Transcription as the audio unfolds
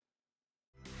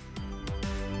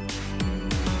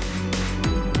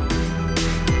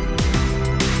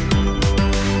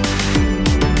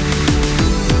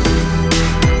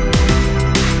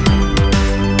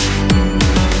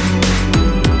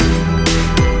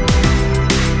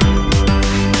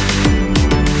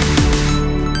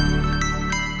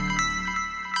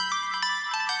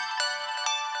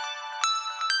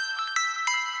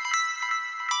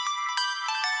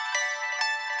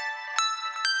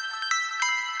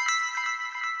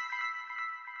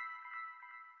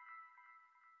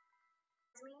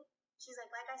She's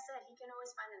like I said, he can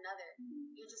always find another.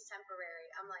 You're just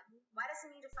temporary. I'm like, why does he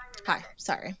need to find another? Hi,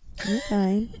 sorry. You're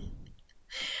fine.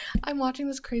 I'm watching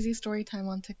this crazy story time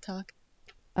on TikTok.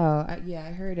 Oh, yeah,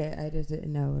 I heard it. I just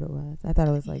didn't know what it was. I thought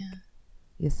it was like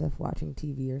Yusuf watching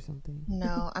TV or something.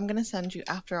 No, I'm gonna send you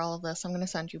after all of this. I'm gonna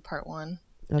send you part 1.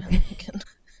 Okay.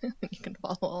 You can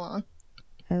follow along.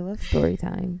 I love story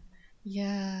time.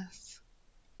 Yes.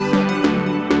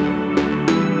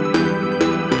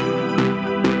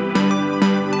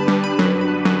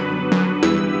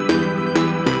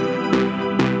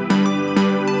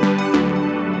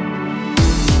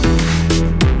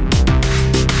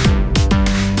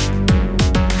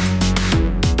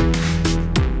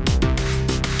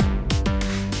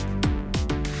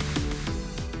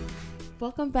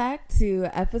 Welcome back to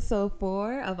episode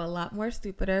 4 of A Lot More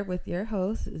Stupider with your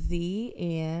hosts, Z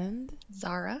and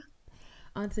Zara.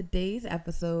 On today's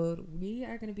episode, we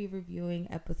are going to be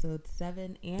reviewing episodes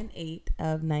 7 and 8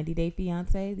 of 90 Day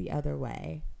Fiancé The Other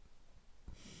Way.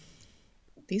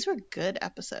 These were good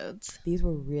episodes. These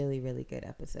were really, really good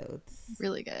episodes.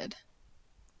 Really good.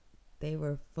 They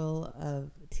were full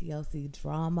of TLC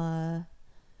drama,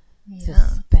 Yeah.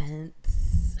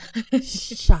 suspense,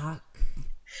 shock,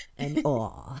 and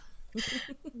awe.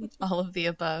 All of the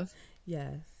above.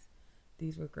 Yes,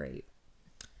 these were great.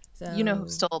 So, You know who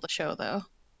stole the show, though?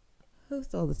 Who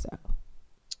stole the show?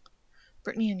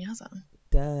 Brittany and Yazan.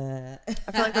 Duh.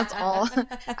 I feel like that's all.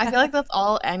 I feel like that's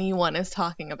all anyone is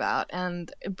talking about,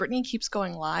 and Brittany keeps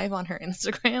going live on her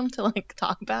Instagram to like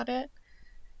talk about it.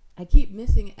 I keep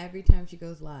missing it every time she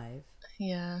goes live.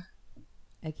 Yeah.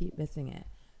 I keep missing it.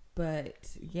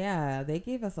 But yeah, they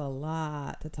gave us a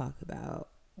lot to talk about.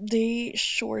 They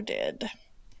sure did.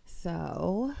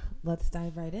 So let's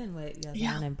dive right in with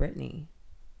Yazan and Brittany.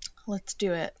 Let's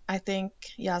do it. I think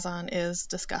Yazan is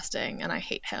disgusting and I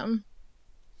hate him.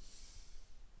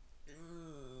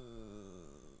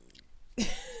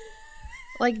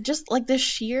 Like, just like the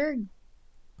sheer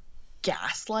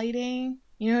gaslighting,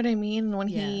 you know what I mean? When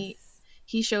he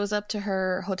shows up to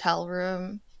her hotel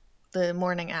room the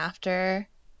morning after,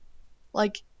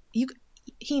 like,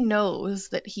 he knows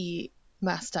that he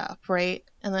messed up, right?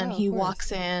 And then he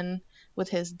walks in with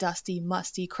his dusty,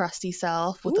 musty, crusty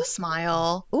self with a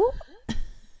smile. Ooh.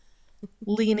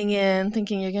 Leaning in,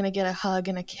 thinking you're gonna get a hug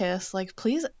and a kiss. Like,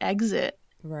 please exit.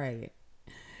 Right.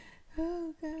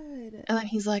 Oh, God. And then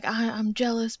he's like, I'm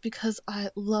jealous because I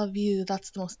love you. That's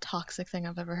the most toxic thing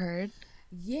I've ever heard.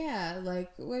 Yeah, like,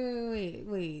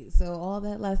 wait. So all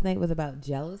that last night was about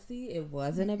jealousy? It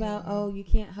wasn't about, oh, you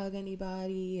can't hug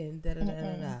anybody and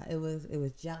da-da-da-da-da. It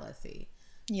was jealousy.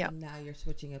 Yeah. So now you're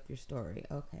switching up your story.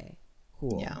 Okay,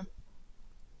 cool. Yeah.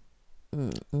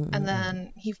 And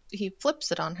then he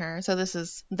flips it on her. So this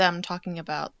is them talking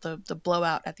about the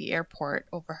blowout at the airport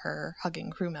over her hugging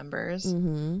crew members.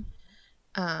 Mm-hmm.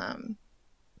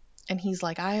 And he's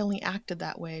like, I only acted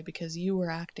that way because you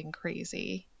were acting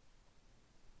crazy.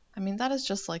 I mean, that is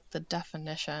just like the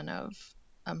definition of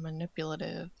a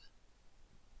manipulative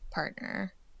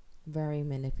partner. Very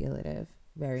manipulative.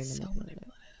 Very So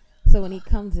manipulative. So when he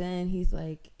comes in, he's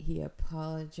like, he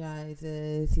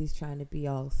apologizes. He's trying to be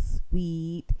all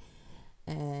sweet.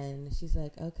 And she's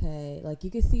like, okay. Like,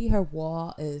 you can see her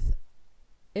wall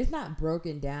it's not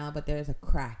broken down, but there's a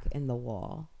crack in the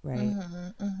wall, right?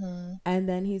 And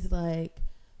then he's like,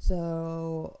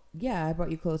 so, yeah, I brought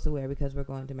you clothes to wear because we're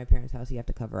going to my parents' house. You have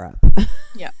to cover up.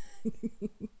 Yeah.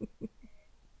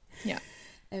 Yeah.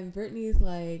 And Brittany's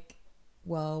like,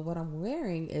 well, what I'm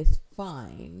wearing is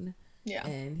fine. Yeah.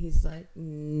 And he's like,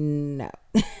 no,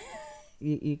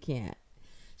 you can't.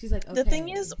 She's like, okay. The thing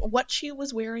is, what she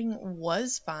was wearing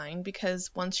was fine because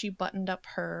once she buttoned up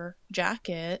her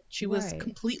jacket, she was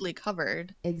completely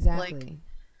covered. Exactly. Like,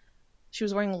 she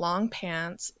was wearing long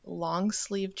pants, long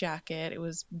sleeve jacket. It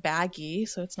was baggy,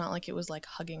 so it's not like it was like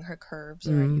hugging her curves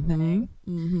or anything.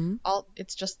 Mm-hmm.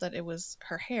 It's just that it was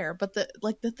her hair. But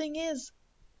the thing is,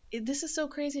 this is so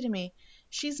crazy to me.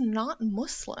 She's not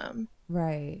Muslim.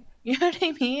 Right. You know what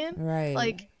I mean? Right.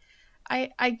 Like,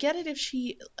 I get it if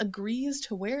she agrees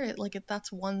to wear it, like, if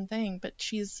that's one thing, but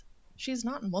she's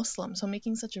not Muslim, so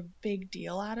making such a big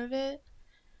deal out of it,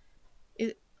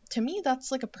 to me,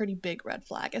 that's like a pretty big red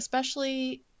flag,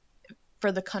 especially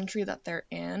for the country that they're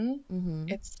in. Mm-hmm.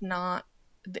 It's not,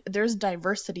 there's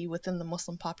diversity within the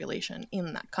Muslim population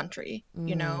in that country,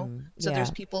 you know? So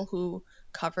there's people who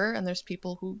cover and there's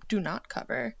people who do not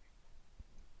cover.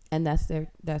 And that's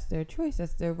their choice.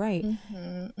 That's their right.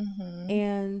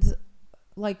 And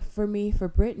like for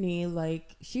Brittany,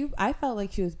 like I felt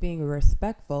like she was being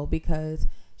respectful because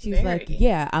She's like, Very.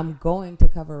 yeah, I'm going to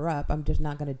cover up. I'm just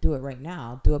not going to do it right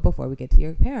now. Do it before we get to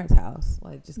your parents' house.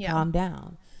 Like, just Yeah. calm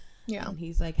down. Yeah. And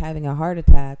he's like having a heart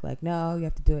attack. Like, no, you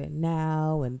have to do it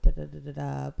now. And da da da da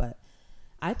da. But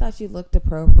I thought she looked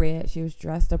appropriate. She was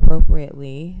dressed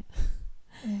appropriately.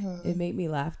 Mm-hmm. It made me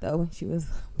laugh, though, when she was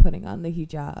putting on the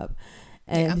hijab.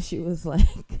 And she was like,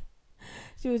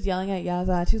 she was yelling at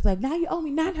Yazan. She was like, now you owe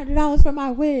me $900 for my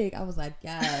wig. I was like,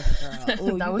 yes, girl.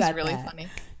 Ooh, That you was got really that. funny.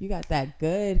 You got that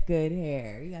good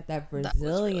hair. You got that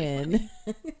Brazilian. That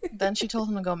was really Then she told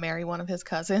him to go marry one of his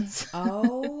cousins.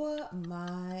 Oh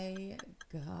my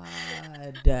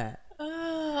God.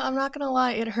 I'm not gonna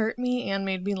lie, it hurt me and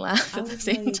made me laugh at the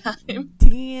same time.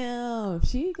 Damn,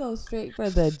 she goes straight for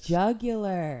the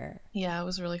jugular. Yeah, it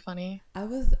was really funny. I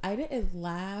didn't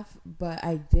laugh, but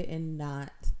I did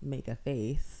not make a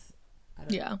face.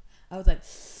 Yeah. I was like,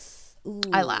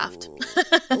 ooh. I laughed.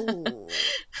 Ooh.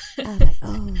 I was like,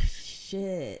 oh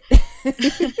shit.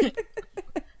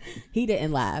 He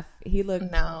didn't laugh.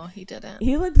 No, he didn't.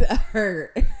 He looked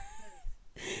hurt.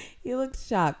 He looked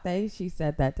shocked that she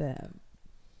said that to him.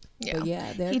 Yeah. But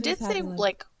yeah, He did say,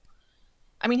 like,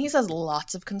 I mean, he says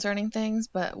lots of concerning things,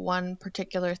 but one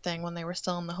particular thing when they were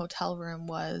still in the hotel room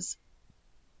was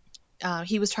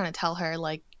he was trying to tell her,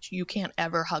 like, you can't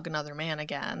ever hug another man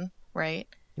again, right?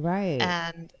 Right.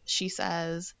 And she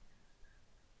says,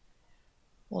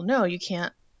 well, no, you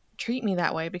can't treat me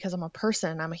that way because I'm a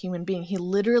person, I'm a human being. He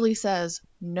literally says,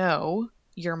 no,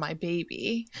 you're my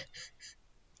baby.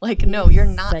 Like, no, you're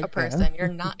not a person. You're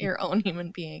not your own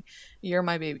human being. You're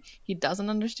my baby. He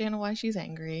doesn't understand why she's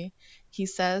angry. He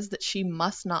says that she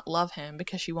must not love him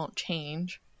because she won't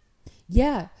change.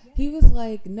 Yeah. He was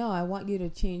like, no, I want you to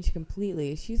change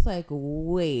completely. She's like,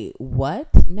 wait, what?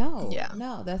 No. Yeah.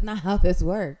 No, that's not how this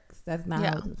works. That's not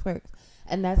how this works.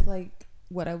 And that's like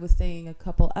what I was saying a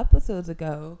couple episodes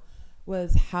ago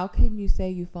was, how can you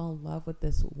say you fall in love with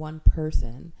this one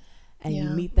person and you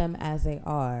meet them as they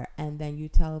are, and then you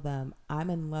tell them, I'm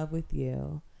in love with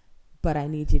you, but I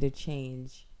need you to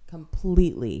change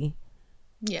completely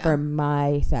for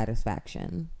my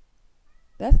satisfaction.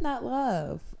 That's not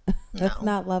love. That's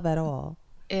not love at all.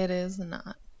 It is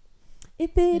not.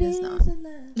 If it is not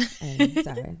love.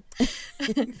 Sorry.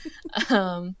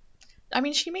 I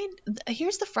mean,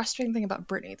 here's the frustrating thing about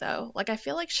Brittany, though. Like, I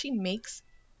feel like she makes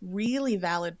really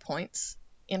valid points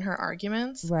in her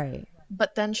arguments. Right.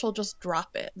 But then she'll just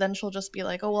drop it. Then she'll just be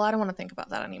like, oh, well, I don't want to think about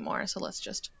that anymore, so let's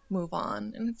just move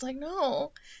on. And it's like,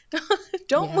 no,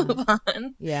 don't move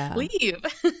on. Yeah. Leave.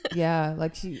 Yeah,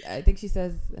 like I think she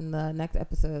says in the next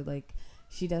episode, like,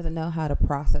 she doesn't know how to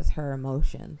process her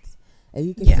emotions. And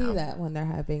you can see that when they're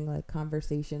having, like,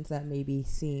 conversations that maybe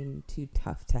seem too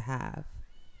tough to have.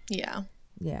 Yeah.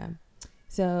 Yeah.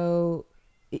 So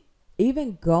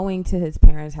even going to his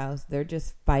parents' house, they're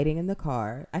just fighting in the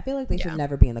car. I feel like they should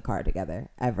never be in the car together,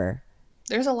 ever.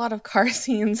 There's a lot of car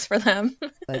scenes for them.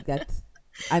 Like, that's,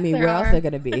 I mean, where else they're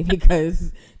going to be?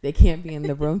 Because they can't be in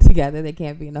the room together. They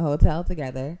can't be in the hotel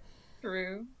together.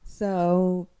 True.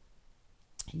 So,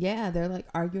 yeah, they're, like,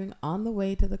 arguing on the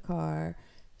way to the car.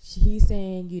 He's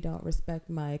saying, you don't respect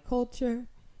my culture.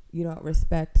 You don't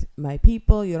respect my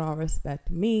people. You don't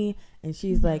respect me. And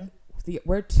she's like,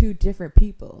 we're two different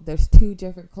people. There's two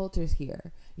different cultures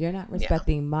here. You're not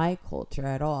respecting my culture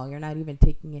at all. You're not even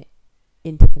taking it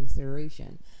into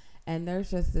consideration. And there's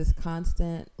just this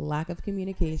constant lack of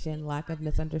communication, lack of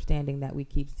misunderstanding that we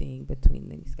keep seeing between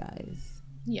these guys.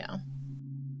 Yeah.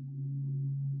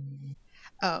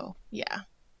 Oh, yeah.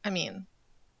 I mean,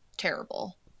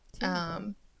 terrible.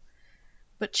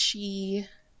 But she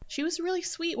was really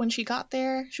sweet when she got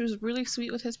there. She was really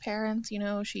sweet with his parents. You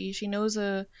know, she knows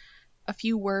a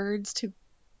few words to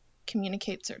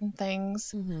communicate certain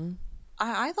things. Mm-hmm.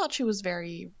 I thought she was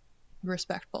very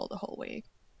respectful the whole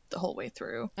way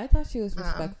through. I thought she was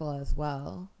respectful as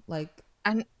well. Like,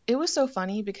 and it was so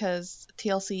funny because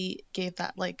TLC gave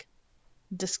that, like,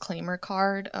 disclaimer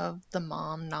card of the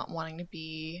mom not wanting to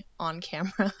be on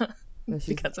camera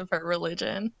because of her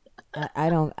religion. I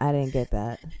didn't get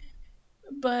that.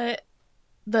 But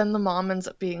then the mom ends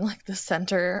up being, like, the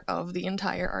center of the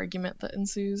entire argument that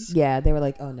ensues. Yeah, they were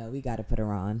like, oh no, we gotta put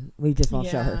her on. We just won't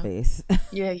show her face.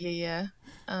 Yeah.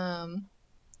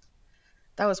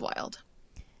 That was wild.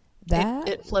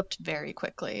 It flipped very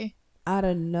quickly. Out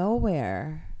of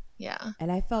nowhere. Yeah.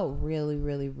 And I felt really,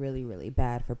 really, really, really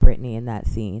bad for Brittany in that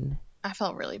scene. I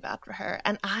felt really bad for her.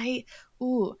 And it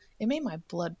made my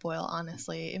blood boil,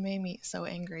 honestly. It made me so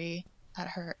angry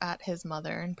at his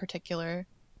mother in particular.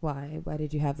 Why? Why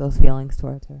did you have those feelings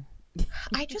towards her?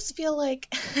 I just feel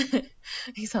like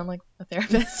you sound like a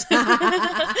therapist.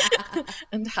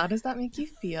 And how does that make you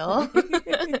feel?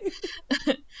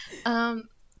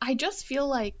 I just feel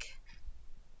like,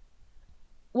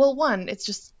 well, one, it's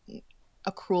just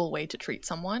a cruel way to treat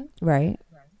someone. Right.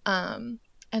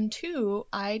 And two,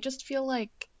 I just feel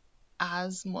like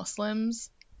as Muslims,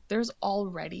 there's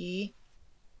already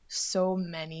so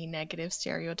many negative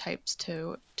stereotypes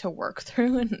to work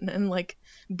through, and like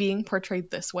being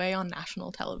portrayed this way on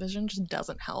national television just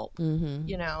doesn't help,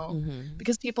 you know,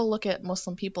 because people look at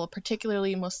Muslim people,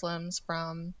 particularly Muslims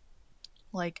from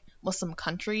like Muslim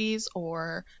countries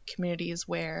or communities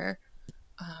where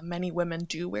many women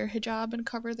do wear hijab and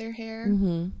cover their hair,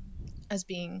 as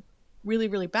being really,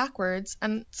 really backwards,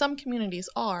 and some communities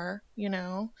are, you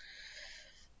know,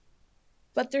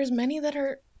 but there's many that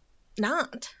are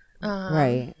not,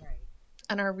 Right.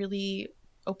 and are really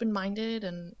open-minded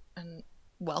and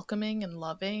welcoming and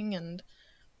loving and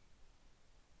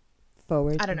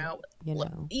Forward. I don't know, You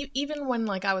know. even when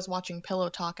like I was watching Pillow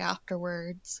Talk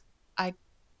afterwards,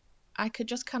 I could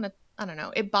just kind of, I don't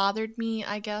know, it bothered me,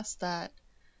 I guess, that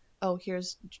oh,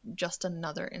 here's just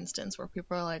another instance where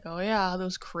people are like, oh yeah,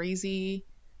 those crazy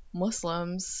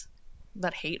Muslims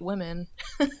that hate women.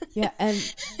 Yeah,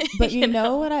 but you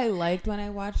know what I liked when I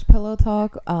watched Pillow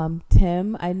Talk?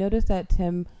 Tim, I noticed that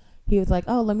Tim, he was like,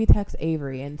 oh, let me text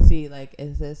Avery and see, like,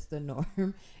 is this the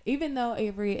norm? Even though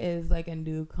Avery is like a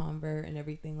new convert and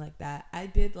everything like that, I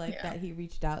did like that he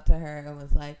reached out to her and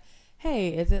was like, hey,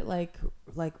 is it like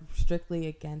strictly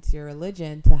against your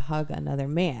religion to hug another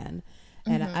man?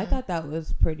 And I thought that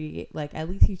was pretty, like, at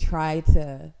least he tried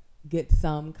to get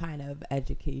some kind of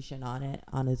education on it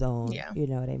on his own. Yeah. You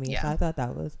know what I mean? Yeah. So I thought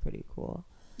that was pretty cool.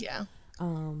 Yeah.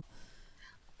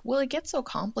 Well, it gets so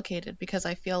complicated because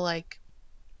I feel like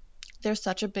there's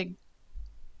such a big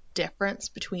difference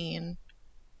between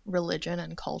religion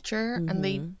and culture, and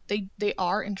they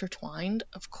are intertwined,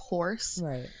 of course.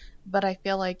 Right. But I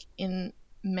feel like in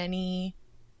many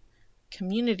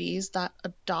communities that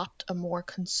adopt a more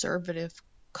conservative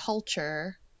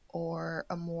culture or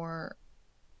a more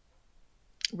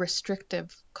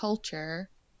restrictive culture,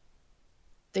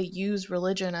 they use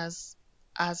religion as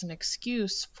an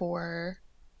excuse for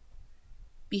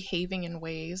behaving in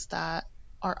ways that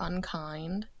are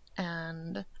unkind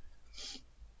and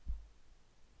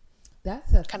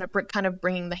that's a kind of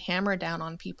bringing the hammer down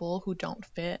on people who don't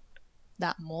fit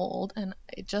that mold. And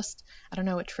it just, I don't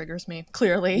know, it triggers me,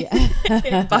 clearly.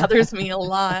 It bothers me a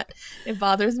lot.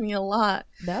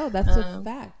 No, that's a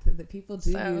fact that people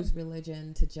do use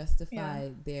religion to justify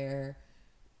their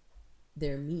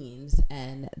means,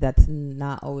 and that's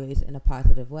not always in a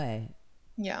positive way.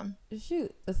 Yeah.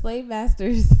 Shoot, the slave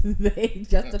masters, they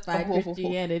justify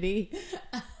Christianity.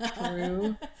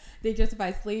 True. They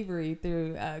justify slavery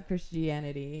through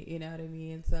Christianity. You know what I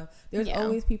mean? So there's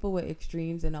always people with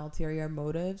extremes and ulterior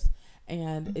motives,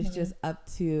 and it's just up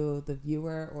to the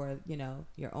viewer or, you know,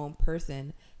 your own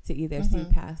person to either see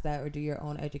past that or do your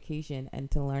own education and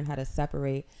to learn how to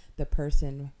separate the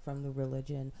person from the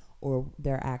religion or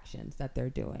their actions that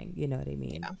they're doing. You know what I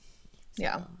mean? Yeah. So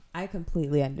Yeah. I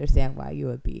completely understand why you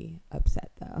would be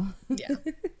upset, though. Yeah.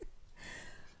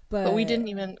 But we didn't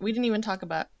even talk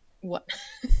about what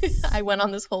I went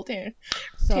on this whole tangent.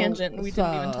 And we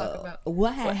didn't even talk about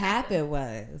what happened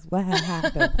was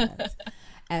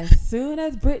as soon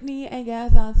as Brittany and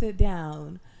Gazon sit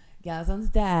down, Gazon's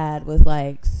dad was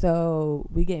like, so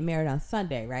we get married on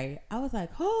Sunday, right? I was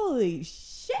like, holy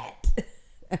shit.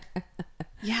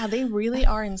 Yeah, they really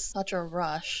are in such a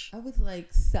rush. I was like,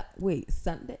 wait,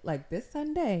 Sunday? Like this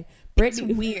Sunday?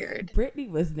 Brittany, it's weird. Brittany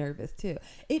was nervous too.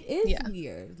 It is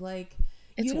weird. Like,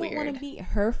 it's you don't weird. want to meet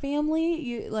her family.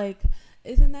 You like,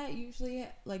 isn't that usually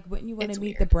like when you want to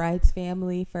meet the bride's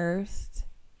family first?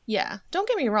 Yeah, don't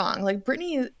get me wrong. Like,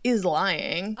 Brittany is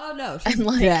lying. Oh no, she's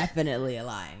definitely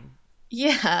lying.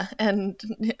 Yeah, and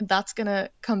that's gonna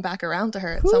come back around to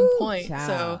her at some point.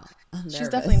 Child. So she's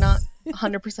definitely not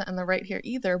 100% in the right here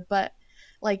either. But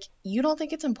like, you don't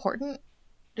think it's important?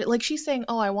 Like, she's saying,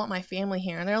 "Oh, I want my family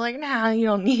here," and they're like, "Nah, you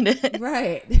don't need it."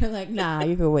 Right? They're like, "Nah,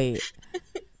 you can wait."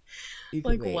 You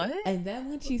can like wait. What? And then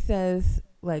when she says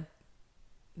like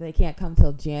they can't come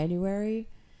till January,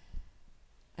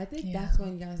 I think that's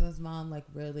when Yaz's mom like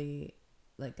really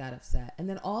like got upset. And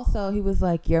then also he was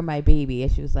like, "You're my baby,"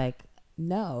 and she was like,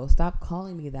 "No, stop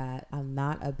calling me that. I'm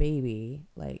not a baby.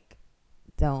 Like,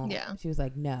 don't." Yeah. She was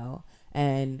like, "No,"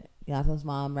 and Yaz's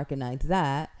mom recognized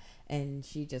that, and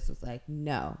she just was like,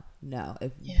 "No.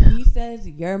 If he says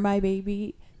you're my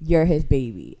baby, you're his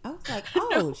baby." I was like,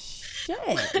 "Oh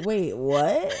shit! Wait,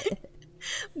 what?"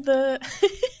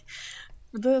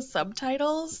 the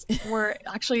subtitles were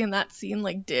actually in that scene,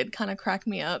 like, did kind of crack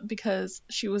me up, because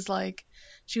she was like,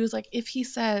 if he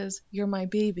says you're my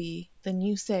baby, then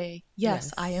you say,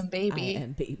 yes, I am baby. I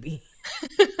am baby.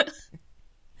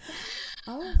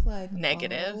 I was like,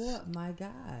 Negative. oh my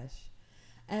gosh.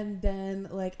 And then,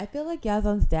 like, I feel like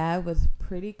Yazan's dad was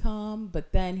pretty calm,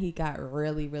 but then he got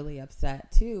really, really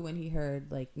upset too when he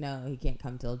heard, like, no, he can't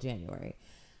come till January.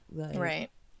 Like, Right.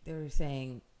 They were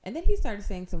saying, and then he started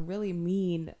saying some really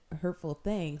mean, hurtful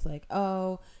things, like,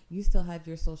 oh, you still have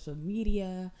your social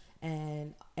media,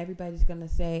 and everybody's gonna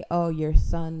say, oh, your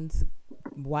son's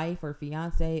wife or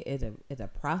fiance is a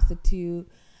prostitute.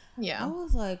 Yeah. I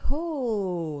was like,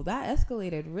 oh, that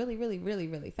escalated really, really, really,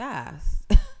 really fast.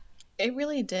 It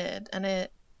really did. And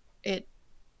it,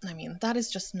 I mean, that is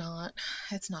just not,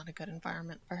 it's not a good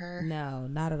environment for her. No,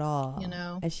 not at all. You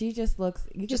know? And she just looks,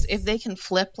 if they can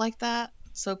flip like that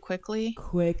so quickly.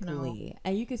 No.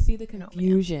 And you can see the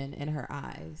confusion in her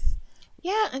eyes.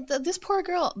 Yeah, and this poor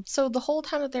girl. So the whole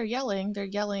time that they're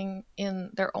yelling in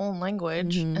their own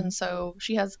language, and so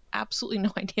she has absolutely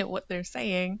no idea what they're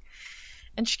saying.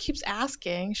 And she keeps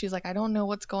asking. She's like, I don't know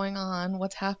what's going on.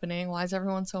 What's happening? Why is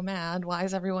everyone so mad? Why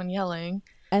is everyone yelling?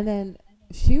 And then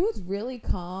she was really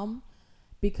calm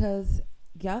because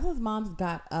Gyaza's mom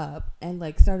got up and,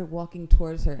 like, started walking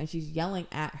towards her, and she's yelling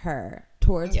at her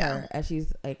towards her as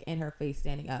she's, like, in her face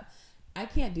standing up. I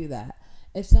can't do that.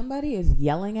 If somebody is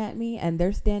yelling at me and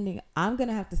they're standing, I'm going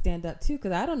to have to stand up too,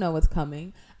 because I don't know what's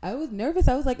coming. I was nervous.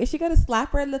 I was like, is she going to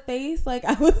slap her in the face? Like,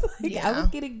 I was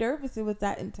getting nervous. It was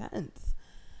that intense.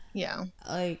 Yeah.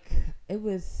 Like,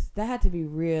 that had to be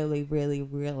really, really,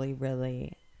 really,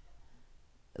 really,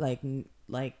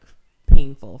 like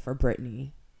painful for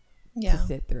Brittany to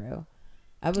sit through.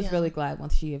 I was really glad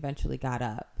once she eventually got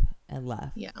up and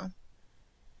left. Yeah.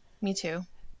 Me too.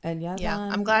 And Yazan, yeah,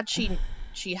 I'm glad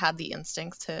she had the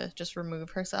instincts to just remove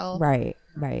herself. Right.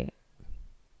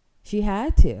 She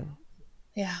had to.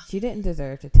 Yeah. She didn't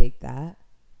deserve to take that.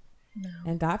 No.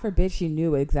 And God forbid she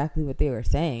knew exactly what they were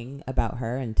saying about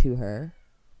her and to her.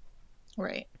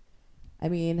 Right. I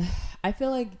mean, I feel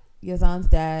like Yazan's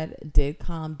dad did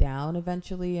calm down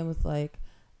eventually and was like...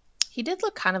 He did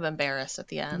look kind of embarrassed at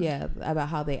the end. Yeah, about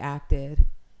how they acted.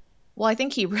 Well, I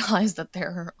think he realized that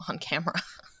they're on camera.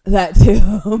 That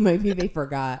too. Maybe they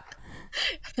forgot.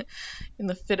 In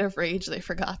the fit of rage, they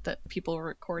forgot that people were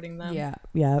recording them.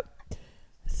 Yeah.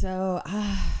 So,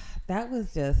 that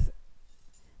was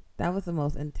the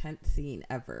most intense scene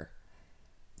ever.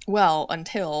 Well,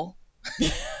 until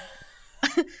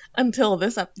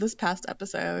this past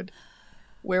episode,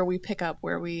 where we pick up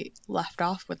where we left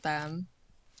off with them,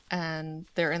 and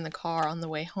they're in the car on the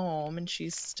way home, and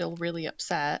she's still really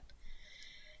upset.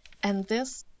 And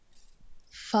this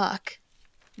fuck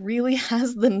really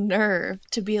has the nerve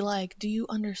to be like, do you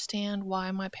understand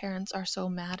why my parents are so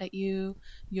mad at you?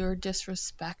 You're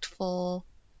disrespectful.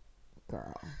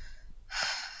 Girl.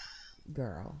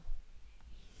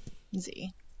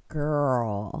 Z.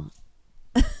 Girl.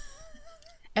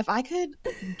 If I could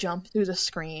jump through the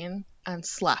screen and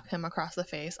slap him across the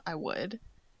face, I would.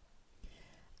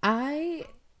 I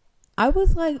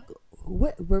was like,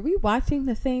 what, were we watching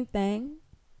the same thing?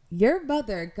 Your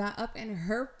mother got up in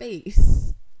her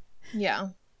face. Yeah.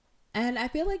 And I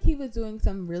feel like he was doing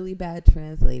some really bad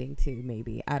translating too,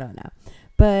 maybe. I don't know.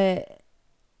 But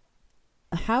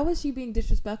how is she being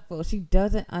disrespectful? She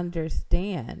doesn't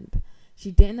understand.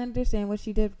 She didn't understand what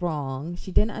she did wrong.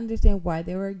 She didn't understand why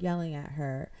they were yelling at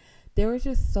her. There was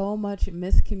just so much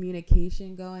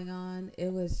miscommunication going on.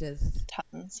 It was just...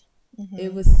 Tons. Mm-hmm.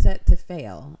 It was set to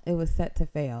fail.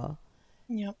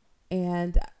 Yep.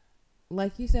 And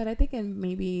like you said, I think in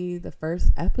maybe the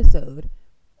first episode,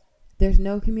 there's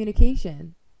no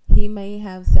communication. He may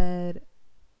have said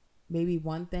maybe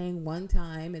one thing one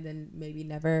time and then maybe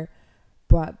never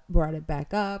brought it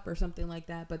back up or something like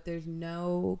that. But there's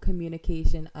no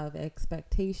communication of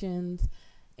expectations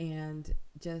and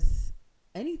just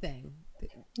anything.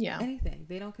 Yeah. Anything.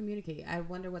 They don't communicate. I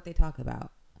wonder what they talk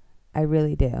about. I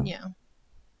really do. Yeah.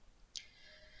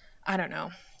 I don't know.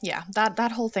 Yeah,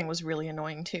 that whole thing was really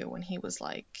annoying too, when he was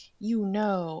like, you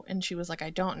know, and she was like, I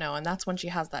don't know. And that's when she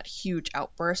has that huge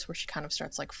outburst where she kind of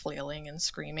starts like flailing and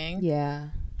screaming. Yeah.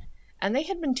 And they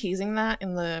had been teasing that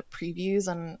in the previews,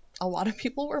 and a lot of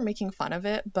people were making fun of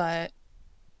it, but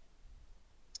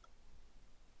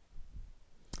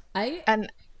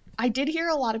I did hear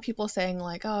a lot of people saying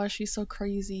like, oh, she's so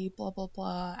crazy, blah, blah,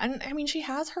 blah. And I mean, she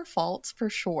has her faults for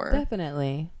sure.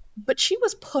 Definitely. But she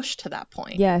was pushed to that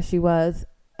point. Yeah, she was.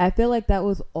 I feel like that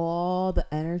was all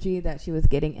the energy that she was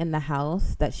getting in the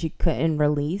house that she couldn't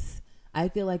release. I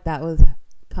feel like that was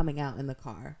coming out in the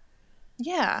car.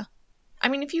 Yeah. I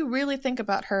mean, if you really think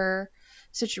about her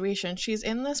situation, she's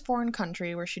in this foreign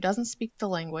country where she doesn't speak the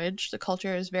language. The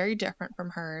culture is very different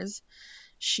from hers.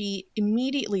 She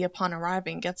immediately upon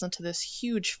arriving gets into this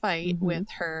huge fight with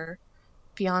her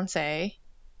fiance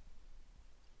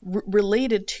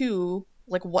related to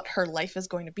like what her life is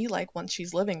going to be like once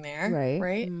she's living there,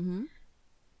 right? Mm-hmm.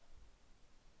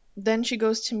 Then she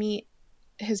goes to meet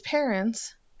his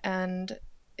parents, and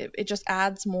it just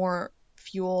adds more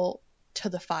fuel to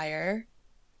the fire.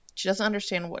 She doesn't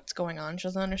understand what's going on. She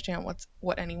doesn't understand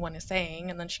what anyone is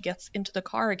saying. And then she gets into the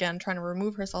car again, trying to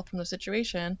remove herself from the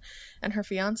situation. And her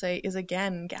fiance is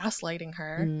again gaslighting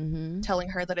her, telling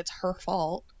her that it's her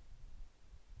fault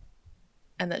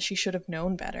and that she should have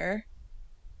known better.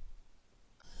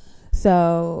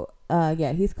 So,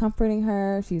 yeah, he's comforting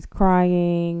her. She's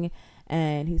crying.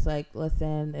 And he's like,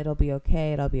 listen, it'll be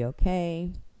okay. It'll be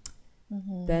okay.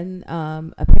 Then,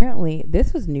 apparently,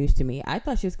 this was news to me. I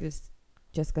thought she was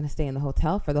just going to stay in the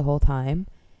hotel for the whole time.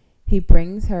 He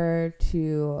brings her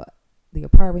to the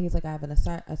apartment. He's like, I have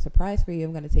a surprise for you.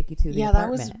 I'm going to take you to the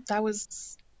apartment. Yeah,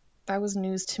 that was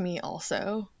news to me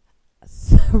also.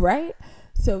 So, right?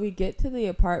 So we get to the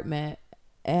apartment,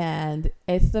 and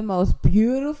it's the most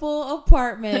beautiful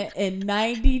apartment in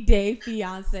 90 Day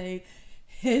Fiancé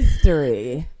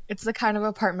history. It's the kind of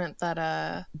apartment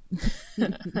that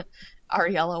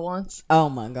Ariella wants. Oh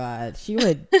my God. She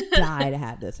would die to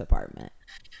have this apartment.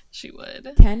 She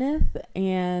would. Kenneth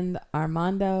and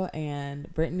Armando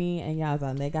and Brittany and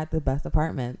Yazan, they got the best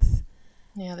apartments.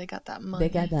 Yeah, they got that money.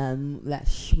 They got that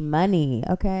shmoney,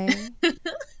 okay?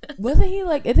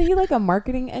 Isn't he like a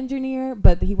marketing engineer,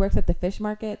 but he works at the fish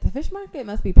market? The fish market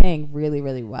must be paying really,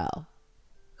 really well.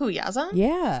 Who, Yazan?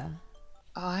 Yeah.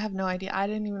 Oh, I have no idea. I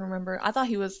didn't even remember. I thought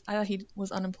he was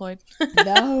unemployed.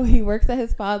 No, he works at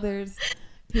his father's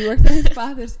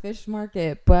fish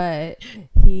market, but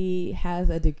he has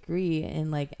a degree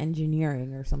in like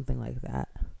engineering or something like that.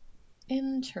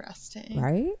 Interesting.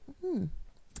 Right?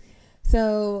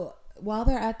 So while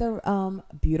they're at the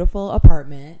beautiful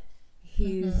apartment,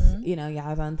 he's,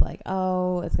 Yazan's like,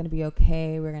 oh, it's going to be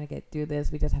okay. We're going to get through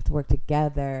this. We just have to work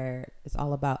together. It's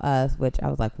all about us, which I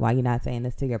was like, why are you not saying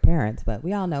this to your parents? But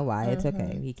we all know why. It's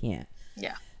okay. He can't.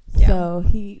 Yeah. So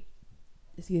he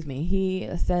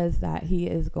says that he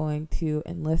is going to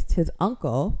enlist his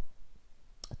uncle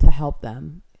to help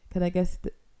them. Because I guess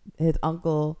his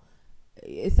uncle,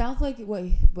 it sounds like what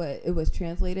it was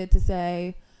translated to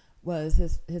say was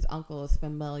his uncle is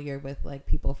familiar with like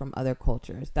people from other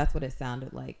cultures. That's what it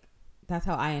sounded like. That's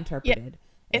how I interpreted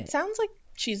it. It sounds like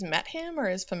she's met him or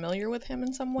is familiar with him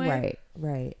in some way.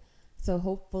 Right. So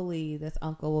hopefully this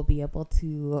uncle will be able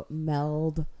to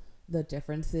meld the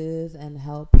differences and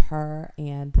help her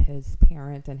and his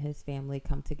parents and his family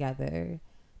come together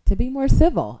to be more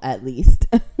civil, at least.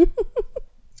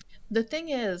 The thing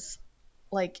is,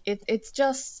 like, it's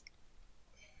just,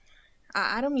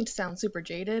 I don't mean to sound super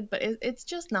jaded, but it's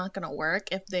just not going to work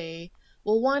if they,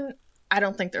 well, one, I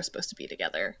don't think they're supposed to be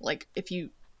together. Like,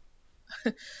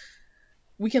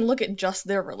 we can look at just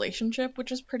their relationship,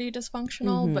 which is pretty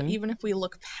dysfunctional, but even if we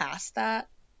look past that,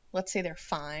 let's say they're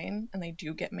fine and they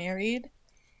do get married,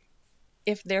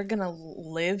 if they're going to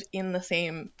live in the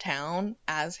same town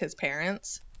as his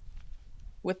parents,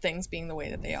 with things being the way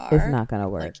that they are, it's not going to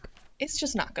work. Like, it's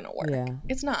just not going to work. Yeah.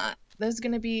 It's not. There's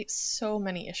going to be so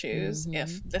many issues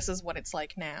if this is what it's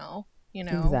like now,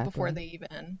 before they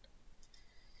even.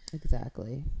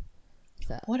 Exactly.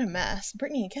 So. What a mess.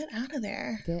 Brittany, get out of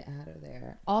there. Get out of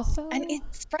there. Also. And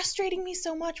it's frustrating me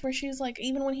so much where she's like,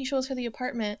 even when he shows her the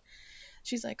apartment,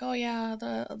 she's like, oh yeah,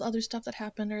 the other stuff that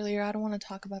happened earlier, I don't want to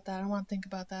talk about that. I don't want to think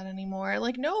about that anymore.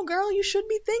 Like, no, girl, you should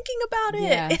be thinking about it.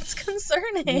 Yeah. It's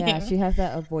concerning. Yeah, she has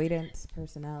that avoidance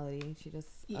personality. She just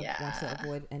wants to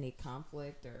avoid any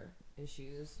conflict or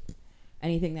issues.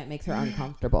 Anything that makes her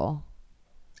uncomfortable.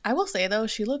 I will say, though,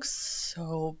 she looks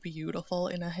so beautiful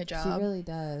in a hijab. She really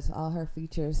does. All her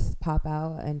features pop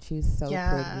out, and she's so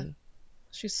pretty.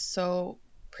 She's so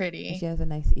pretty. And she has a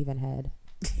nice, even head.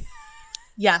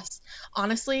 Yes.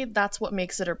 Honestly, that's what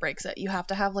makes it or breaks it. You have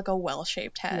to have, like, a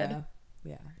well-shaped head.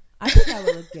 Yeah. I think I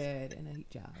would look good in a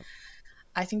hijab.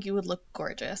 I think you would look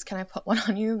gorgeous. Can I put one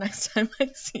on you next time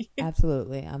I see you?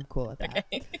 Absolutely. I'm cool with that.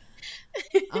 Okay.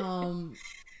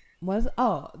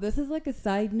 This is like a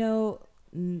side note.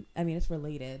 I mean, it's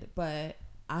related, but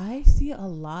I see a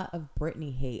lot of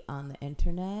Britney hate on the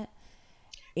internet.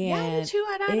 And yeah, me too.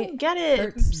 I don't get it.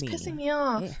 It's pissing me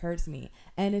off. It hurts me.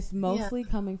 And it's mostly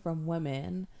coming from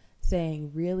women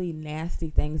saying really nasty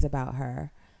things about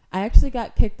her. I actually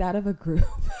got kicked out of a group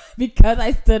because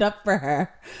I stood up for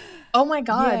her. Oh my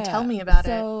God, tell me about it.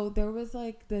 So there was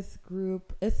like this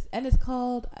group, it's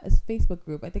called a Facebook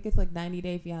group. I think it's like 90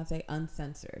 Day Fiance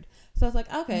Uncensored. So I was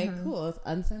like, okay, cool, it's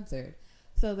uncensored.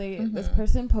 So this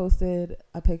person posted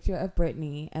a picture of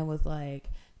Britney and was like,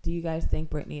 do you guys think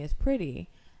Britney is pretty?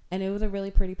 And it was a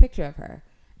really pretty picture of her.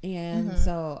 And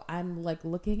so I'm like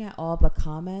looking at all the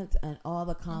comments, and all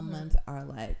the comments are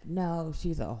like, no,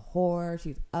 she's a whore,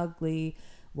 she's ugly,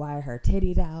 why are her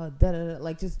titties out, da, da, da.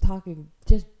 Like just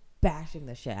bashing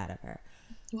the shit out of her.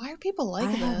 Why are people like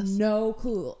I this? have no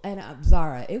clue. And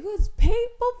Zara, it was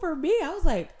painful for me. I was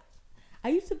like, I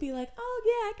used to be like, oh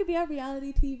yeah, I could be on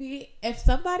reality TV. If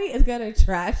somebody is gonna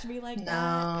trash me like that,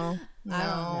 I don't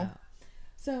know.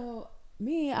 So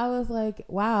I was like,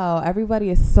 wow, everybody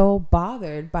is so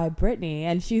bothered by Britney,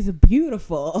 and she's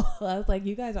beautiful. I was like,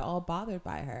 you guys are all bothered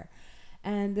by her.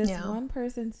 And this one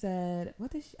person said,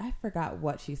 I forgot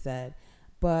what she said,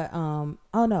 but oh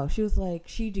no, she was like,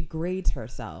 she degrades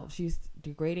herself. She's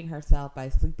degrading herself by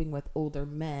sleeping with older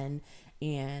men,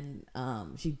 and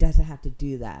she doesn't have to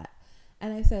do that.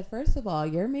 And I said, first of all,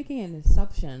 you're making an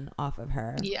assumption off of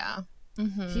her. Yeah.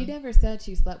 She never said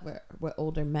she slept with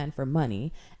older men for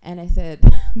money. And I said,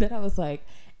 then I was like,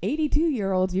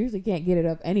 82-year-olds usually can't get it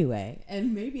up anyway.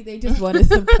 And maybe they just wanted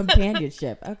some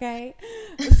companionship, okay?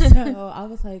 So I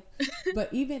was like,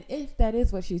 but even if that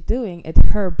is what she's doing, it's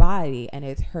her body and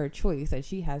it's her choice. And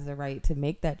she has the right to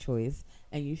make that choice.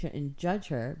 And you shouldn't judge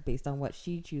her based on what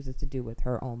she chooses to do with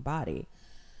her own body.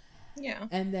 Yeah.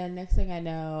 And then next thing I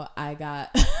know, I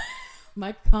got,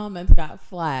 my comments got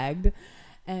flagged.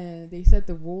 And they said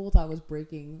the rules I was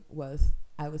breaking was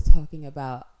I was talking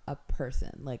about a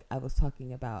person. Like I was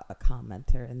talking about a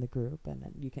commenter in the group, and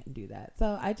then you can't do that.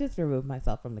 So I just removed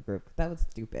myself from the group. That was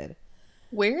stupid.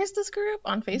 Where is this group?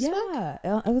 On Facebook?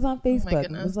 Yeah, it was on Facebook.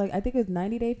 Oh, it was like, I think it was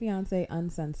 90 Day Fiance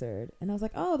Uncensored. And I was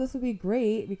like, oh, this would be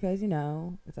great because, you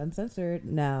know, it's uncensored.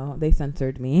 No, they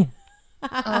censored me.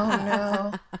 Oh,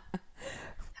 no.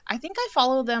 I think I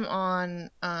follow them on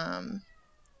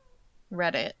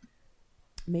Reddit.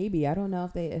 Maybe. I don't know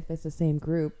if it's the same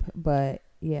group, but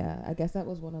yeah, I guess that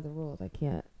was one of the rules. I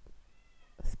can't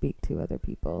speak to other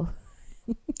people.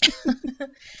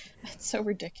 That's so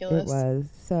ridiculous. It was.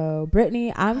 So,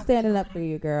 Britney, I'm standing up for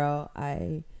you, girl.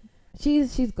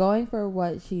 She's going for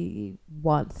what she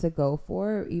wants to go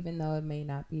for, even though it may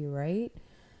not be right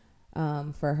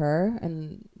for her.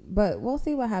 But we'll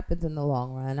see what happens in the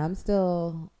long run. I'm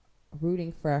still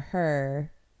rooting for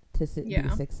her to be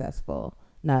successful,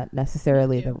 not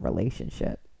necessarily the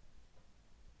relationship.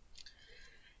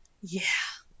 Yeah.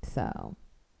 So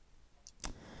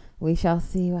we shall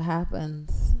see what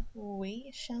happens.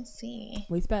 We shall see.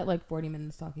 We spent like 40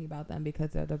 minutes talking about them because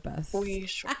they're the best. We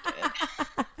sure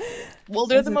did. Well,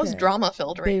 they're the most drama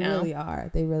filled right now. They really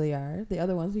are. They really are. The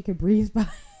other ones we could breeze by.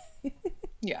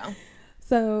 Yeah.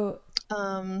 So,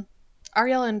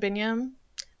 Ariel and Binyam,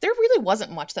 there really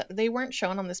wasn't much that they weren't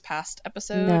shown on this past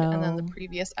episode. No. And then the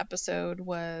previous episode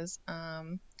was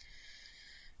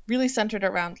really centered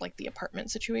around like the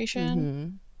apartment situation. Mm-hmm.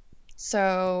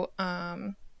 So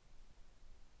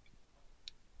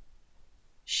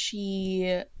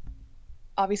she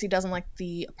obviously doesn't like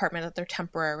the apartment that they're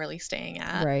temporarily staying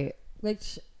at. Right.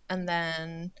 Which, and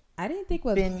then I didn't think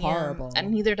was Binyam, horrible.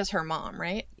 and neither does her mom,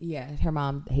 right? Yeah, her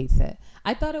mom hates it.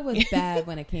 I thought it was bad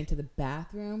when it came to the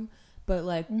bathroom, but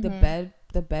like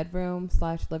the bedroom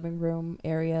 / living room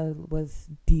area was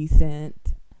decent.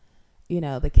 You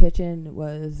know, the kitchen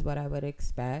was what I would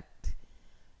expect.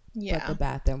 Yeah. But the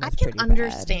bathroom was pretty bad. I can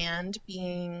understand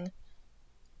being,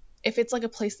 if it's like a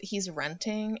place that he's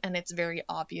renting and it's very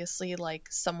obviously like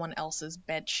someone else's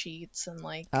bed sheets and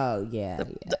like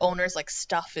the owner's like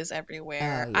stuff is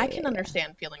everywhere. I can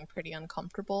understand feeling pretty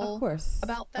uncomfortable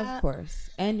about that. Of course.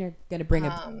 And you're going to bring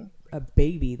a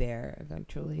baby there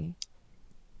eventually.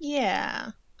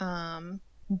 Yeah.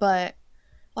 But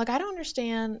like I don't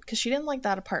understand because she didn't like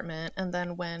that apartment, and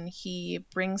then when he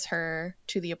brings her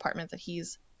to the apartment that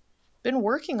he's been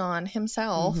working on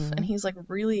himself, and he's like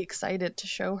really excited to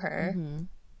show her,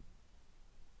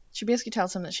 she basically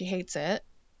tells him that she hates it.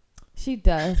 She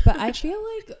does, but I feel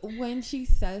like when she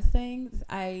says things,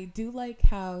 I do like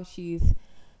how she's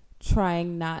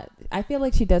trying not, I feel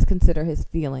like she does consider his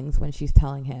feelings when she's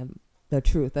telling him the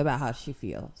truth about how she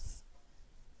feels,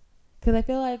 because I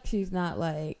feel like she's not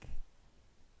like,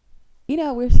 you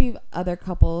know, we see other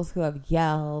couples who have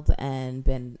yelled and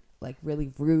been like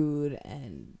really rude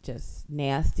and just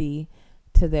nasty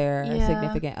to their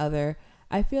significant other.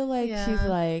 I feel like she's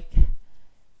like,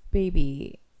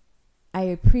 baby, I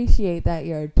appreciate that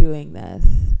you're doing this,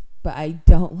 but I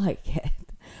don't like it.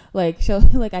 Like, she'll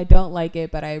like, I don't like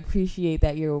it, but I appreciate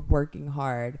that you're working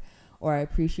hard. or I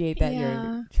appreciate that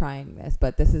you're trying this,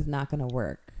 but this is not going to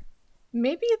work.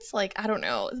 Maybe it's like, I don't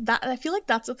know, that I feel like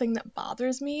that's the thing that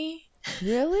bothers me.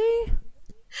 Really?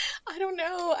 I don't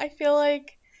know. I feel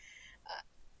like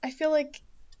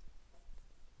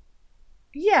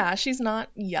yeah, she's not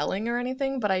yelling or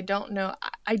anything, but I don't know.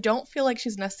 I don't feel like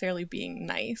she's necessarily being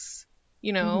nice,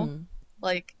 you know? Mm-hmm.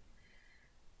 Like,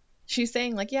 she's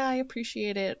saying, like, yeah, I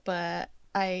appreciate it, but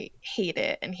I hate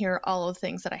it, and here are all of the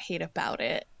things that I hate about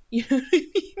it. You know what I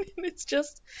mean? And it's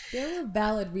just... There were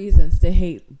valid reasons to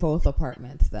hate both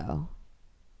apartments, though.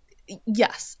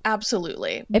 Yes,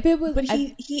 absolutely. If it was... But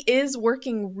he is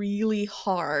working really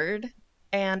hard.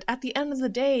 And at the end of the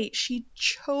day, she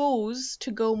chose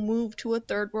to go move to a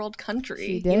third world country.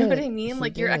 She did. You know what I mean? She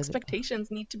like, did. your expectations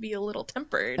need to be a little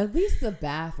tempered. At least the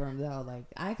bathroom, though. Like,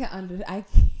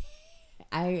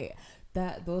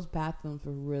 those bathrooms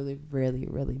were really, really,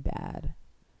 really bad.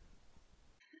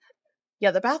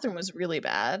 Yeah, the bathroom was really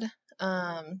bad.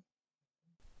 Yeah,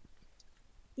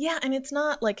 and it's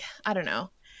not like, I don't know.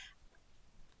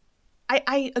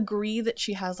 I agree that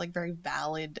she has like very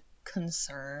valid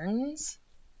concerns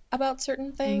about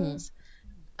certain things.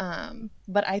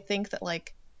 But I think that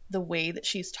like the way that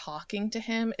she's talking to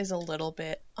him is a little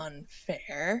bit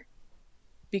unfair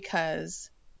because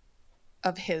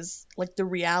of his, like, the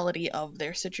reality of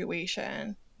their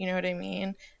situation. You know what I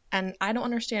mean? And I don't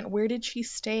understand, where did she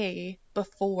stay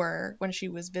before when she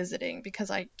was visiting? Because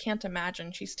I can't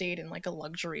imagine she stayed in like a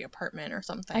luxury apartment or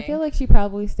something. I feel like she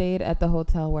probably stayed at the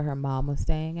hotel where her mom was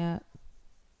staying at.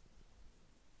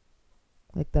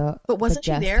 Like But wasn't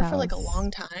she there house. For like a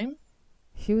long time?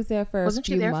 She was there for Wasn't a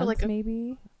few she there months, for like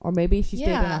maybe? Or maybe she stayed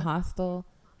in Yeah. a hostel.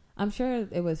 I'm sure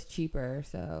it was cheaper,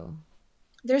 so...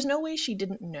 There's no way she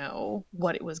didn't know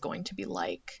what it was going to be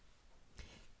like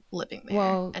living there.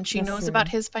 Well, and she that's knows true. about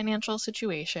his financial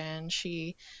situation.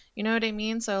 She, you know what I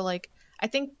mean? So like, I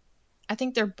think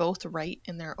they're both right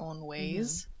in their own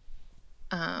ways.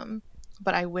 But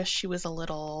I wish she was a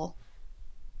little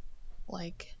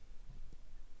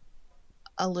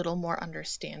more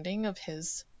understanding of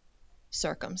his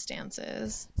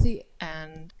circumstances. See,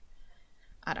 and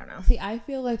I don't know. See, I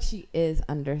feel like she is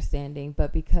understanding,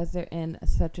 but because they're in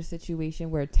such a situation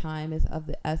where time is of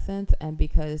the essence, and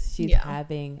because she's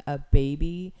having a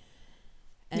baby,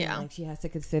 and like she has to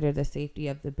consider the safety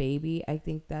of the baby, I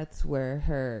think that's where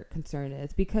her concern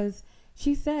is. Because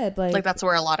she said, like that's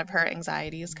where a lot of her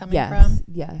anxiety is coming from. from.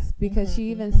 Yes, because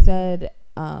she even said,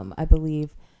 I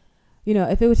believe, you know,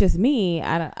 if it was just me,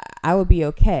 I would be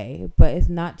okay. But it's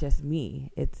not just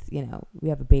me. It's, you know, we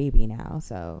have a baby now,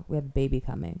 so we have a baby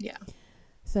coming. Yeah.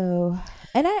 So,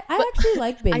 and I actually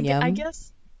like Binyam. I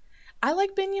guess I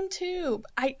like Binyam too.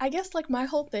 I guess like my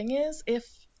whole thing is, if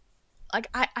like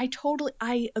I totally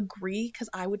agree, because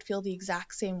I would feel the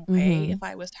exact same way if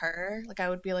I was her. Like I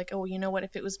would be like, oh, you know what?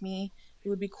 If it was me, it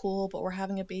would be cool. But we're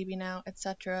having a baby now,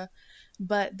 etc.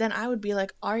 But then I would be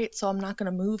like, all right, so I'm not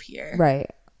gonna move here. Right.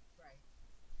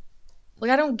 Like,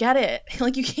 I don't get it.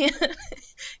 Like, you can't.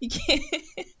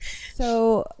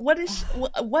 So what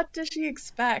does she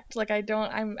expect? Like, I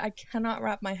cannot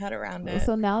wrap my head around it.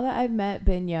 So now that I've met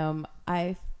Binyam,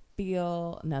 I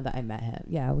feel, now that I met him,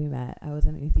 yeah, we met. I was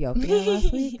in Ethiopia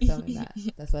last week, so we met.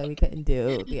 That's why we couldn't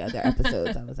do the other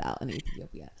episodes. I was out in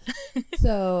Ethiopia.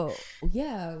 So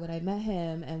yeah, when I met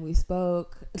him and we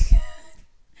spoke,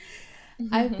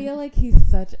 I feel like he's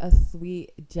such a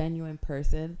sweet, genuine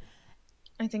person.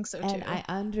 I think so too. And I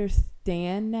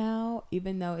understand now,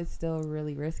 even though it's still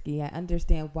really risky, I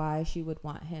understand why she would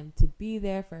want him to be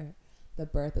there for the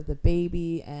birth of the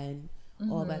baby and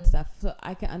all that stuff. So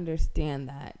I can understand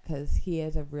that, because he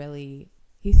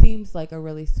seems like a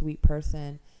really sweet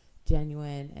person,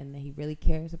 genuine, and he really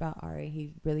cares about Ari.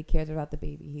 He really cares about the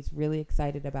baby. He's really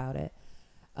excited about it.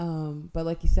 But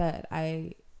like you said,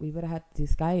 we would have had to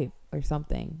do Skype or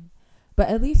something. But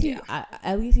at least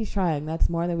he's trying. That's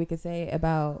more than we could say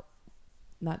about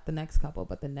not the next couple,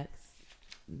 but the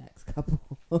next couple.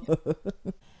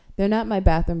 They're not my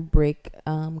bathroom break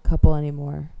couple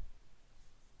anymore.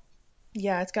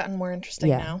 Yeah, it's gotten more interesting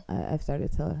now. I've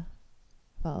started to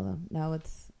follow them. Now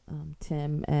it's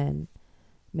Tim and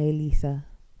Melissa.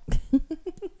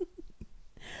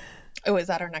 Oh, is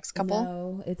that our next couple?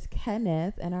 No, it's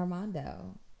Kenneth and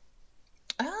Armando.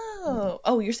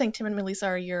 Oh, you're saying Tim and Melissa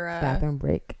are your bathroom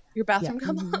break. Your bathroom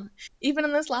couple? Even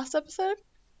in this last episode?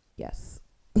 Yes.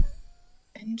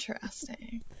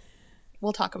 Interesting.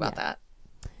 We'll talk about that.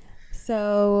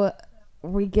 So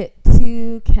we get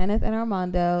to Kenneth and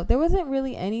Armando. There wasn't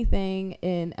really anything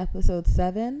in episode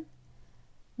 7.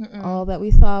 All that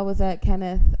we saw was that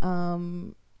Kenneth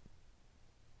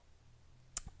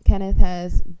Kenneth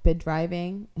has been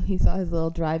driving. He saw his little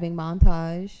driving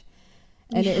montage,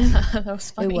 and that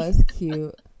was funny. It was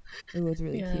cute. It was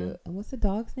really Yeah. cute. And what's the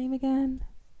dog's name again?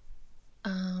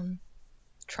 Truffle?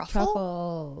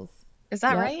 Truffles. Is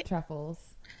that Yep, right?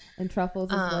 Truffles. And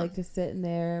Truffles is like just sitting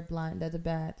there, blind as a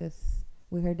bat, just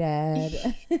with her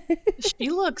dad.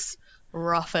 She looks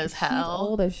rough as hell. She's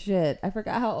old as shit. I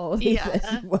forgot how old he said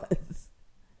she was.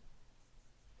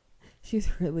 She's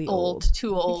really old.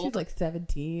 Too I think old. she's like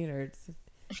 17 or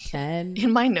 10.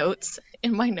 In my notes,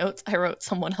 I wrote,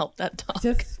 "Someone help that dog."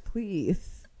 Just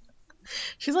please.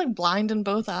 She's like blind in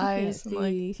both eyes. She can't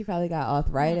see. She probably got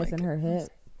arthritis in her hip.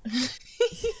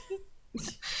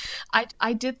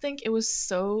 I did think it was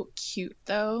so cute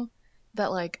though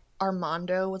that like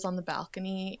Armando was on the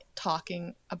balcony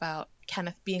talking about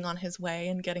Kenneth being on his way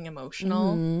and getting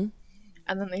emotional. Mm-hmm.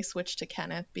 And then they switched to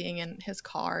Kenneth being in his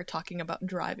car talking about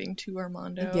driving to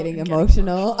Armando. Getting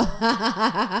emotional.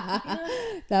 That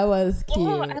was cute.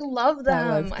 Oh, I love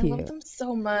them. I love them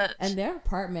so much. And their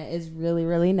apartment is really,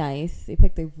 really nice. They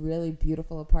picked a really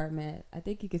beautiful apartment. I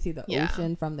think you can see the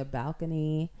ocean from the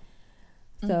balcony.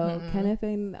 So Kenneth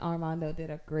and Armando did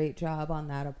a great job on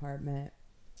that apartment.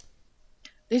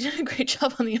 They did a great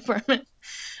job on the apartment.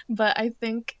 But I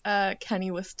think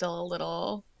Kenny was still a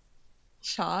little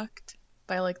shocked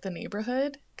by like the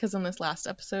neighborhood, because in this last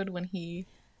episode when he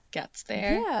gets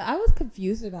there, I was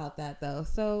confused about that though.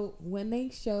 So when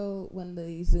they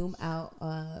zoom out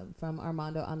from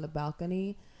Armando on the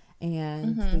balcony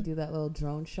and they do that little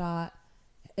drone shot,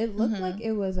 it looked like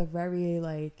it was a very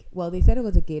they said it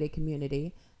was a gated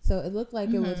community, so it looked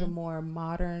like it was a more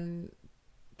modern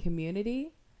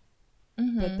community.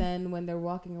 But then when they're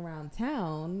walking around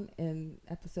town in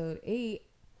episode 8,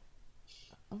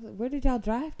 I was like, where did y'all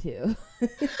drive to?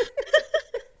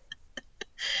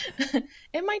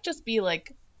 It might just be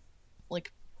like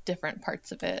different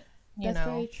parts of it. That's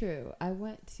very true. I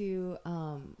went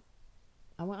on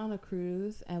a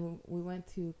cruise and we went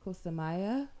to Costa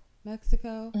Maya,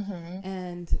 Mexico,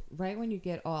 and right when you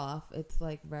get off, it's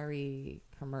like very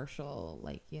commercial.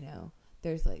 Like,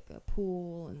 there's like a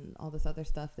pool and all this other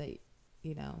stuff that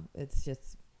it's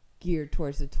just geared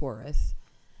towards the tourists.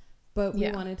 But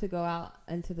we wanted to go out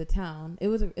into the town.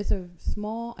 It's a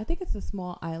small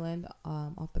island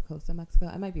off the coast of Mexico.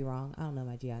 I might be wrong. I don't know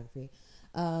my geography.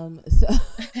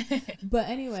 But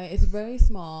anyway, it's a very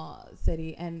small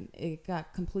city and it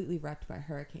got completely wrecked by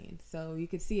hurricanes. So you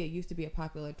could see it used to be a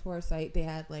popular tourist site. They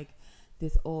had like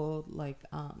this old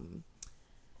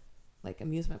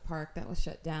amusement park that was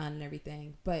shut down and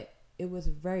everything. But it was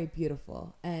very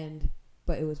beautiful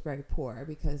but it was very poor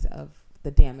because of the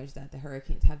damage that the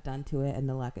hurricanes have done to it and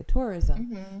the lack of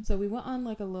tourism. So we went on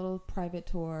like a little private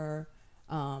tour,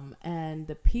 and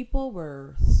the people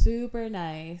were super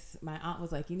nice. My aunt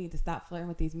was like, "You need to stop flirting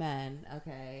with these men."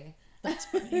 Okay. That's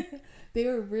funny. They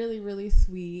were really, really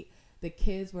sweet. The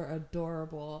kids were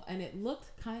adorable, and it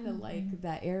looked kind of like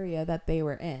that area that they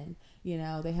were in.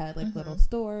 They had like little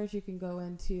stores you can go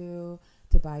into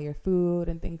to buy your food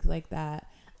and things like that.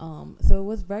 So it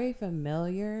was very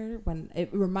familiar when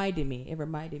it reminded me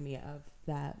of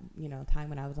that, time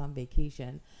when I was on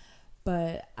vacation.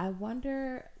 But I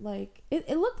wonder,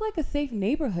 it looked like a safe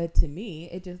neighborhood to me.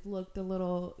 It just looked a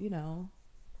little,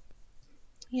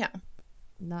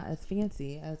 not as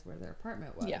fancy as where their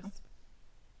apartment was.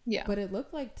 Yeah. But it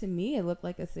looked like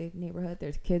a safe neighborhood.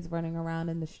 There's kids running around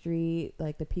in the street.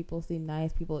 Like the people seem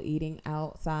nice. People eating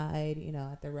outside,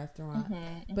 at the restaurant.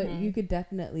 But you could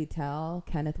definitely tell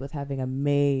Kenneth was having a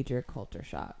major culture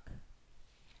shock.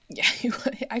 Yeah,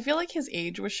 I feel like his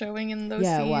age was showing in those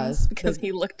scenes. It was. Because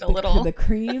he looked a little... The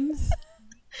creams.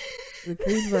 The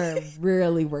creams were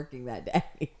really working that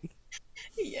day.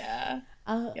 Yeah.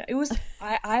 It was.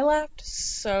 I laughed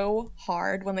so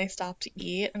hard when they stopped to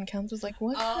eat, and Kenneth was like,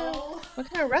 "What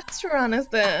kind of restaurant is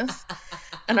this?"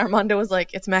 And Armando was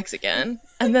like, "It's Mexican."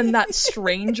 And then that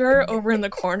stranger over in the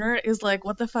corner is like,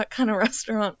 "What the fuck kind of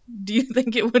restaurant do you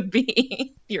think it would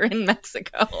be? You're in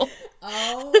Mexico."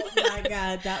 Oh my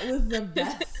god, that was the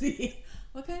best scene.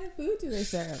 What kind of food do they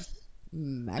serve?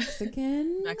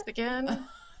 Mexican.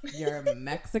 You're in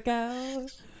Mexico.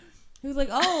 He was like,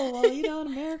 "Oh, well, in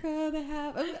America they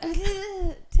have." And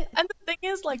the thing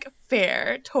is,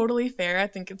 fair, totally fair. I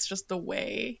think it's just the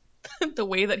way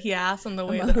that he asked and the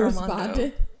way that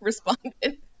Armando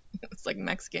responded. It's like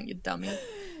Mexican, you dummy.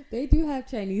 They do have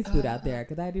Chinese food out there,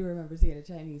 because I do remember seeing a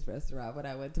Chinese restaurant when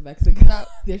I went to Mexico.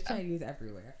 There's Chinese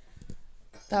everywhere.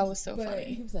 That was so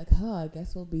funny. He was like, I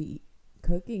guess we'll be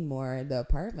cooking more in the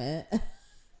apartment.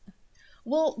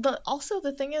 Well, also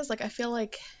the thing is, I feel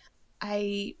like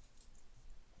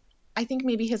I think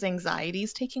maybe his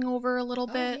anxiety's taking over a little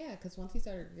Oh bit. yeah, because once he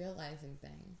started realizing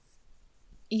things.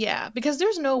 Yeah, because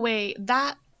there's no way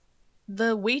that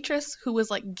the waitress who was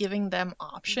like giving them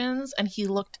options and he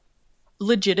looked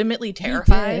legitimately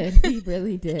terrified. He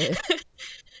really did.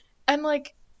 And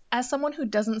like, as someone who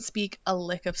doesn't speak a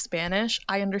lick of Spanish,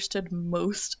 I understood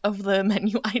most of the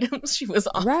menu items she was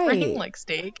offering, Right. like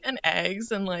steak and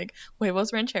eggs and like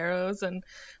huevos rancheros and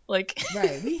like.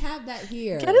 Right, we have that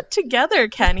here. Get it together,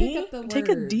 Kenny. Pick up the Take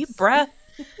a deep words. breath.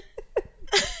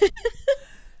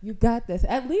 You got this.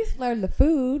 At least learn the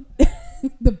food,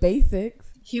 the basics.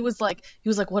 He was like,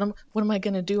 what am I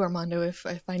gonna do, Armando, if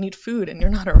I need food and you're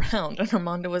not around? And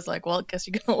Armando was like, well, I guess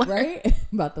you're gonna learn. Right?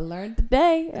 About to learn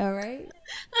today, all right?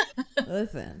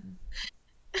 Listen.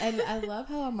 And I love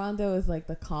how Armando is like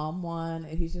the calm one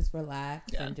and he's just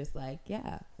relaxed and just like,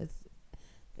 yeah,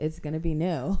 it's gonna be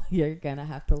new. You're gonna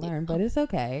have to learn, but it's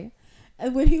okay.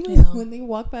 And when when they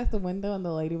walked past the window and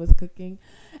the lady was cooking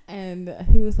and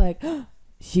he was like, oh,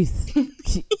 she's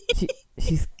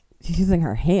using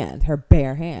her hand, her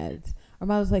bare hands.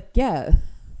 Armando was like, yeah,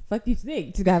 fuck you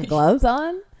think? She's got gloves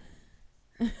on?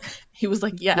 He was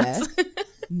like, yes.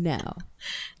 No.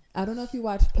 I don't know if you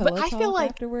watched Pillow I Talk feel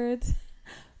like afterwards,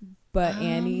 but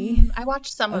Annie. I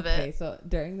watched some of it. Okay, so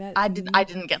during that I scene,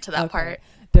 didn't get to that part.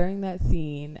 During that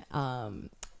scene,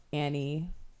 Annie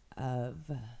of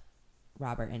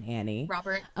Robert and Annie.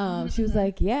 Robert. She was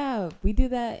like, yeah, we do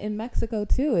that in Mexico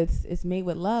too. It's made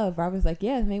with love. Robert's like,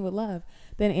 yeah, it's made with love.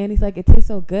 Then Annie's like, it tastes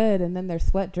so good, and then their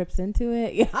sweat drips into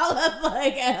it. Yeah, I was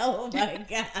like, oh my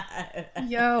god.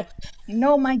 Yo,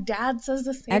 no, my dad says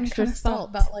the same Extra kind of stuff salt.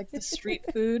 about like the street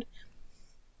food.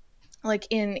 Like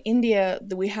in India,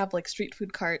 we have like street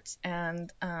food carts,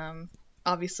 and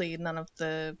obviously none of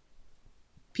the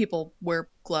people wear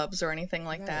gloves or anything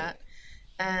like that.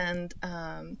 And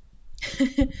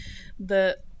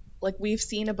like we've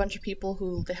seen a bunch of people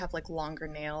who they have like longer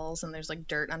nails and there's like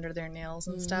dirt under their nails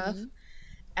and stuff.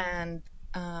 And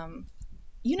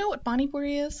you know what Pani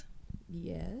Puri is?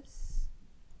 Yes.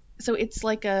 So it's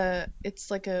like a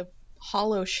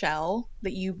hollow shell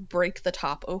that you break the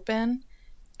top open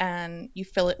and you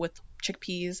fill it with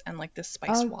chickpeas and like this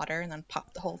spiced water and then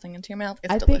pop the whole thing into your mouth.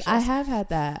 It's delicious. Think I have had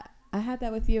that. I had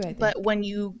that with you, I think. But when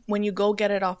you go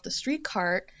get it off the street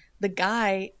cart, the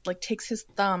guy like takes his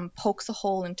thumb, pokes a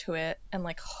hole into it, and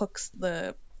like hooks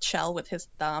the shell with his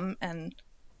thumb and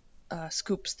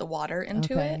scoops the water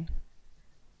into it.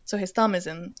 So his thumb is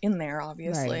in there,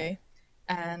 obviously. Right.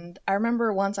 And I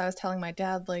remember once I was telling my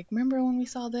dad, like, remember when we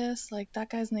saw this? Like, that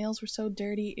guy's nails were so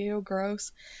dirty, ew,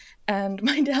 gross. And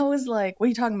my dad was like, what are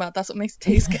you talking about? That's what makes it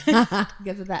taste good.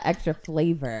 Gives it that extra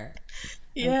flavor.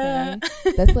 Yeah.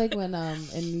 Okay. That's like when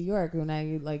in New York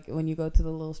when you go to the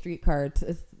little street carts.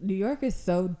 New York is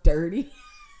so dirty.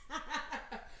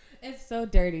 It's so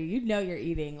dirty. You know you're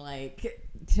eating like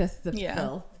just the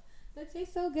filth. That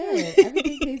tastes so good.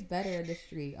 Everything tastes better in the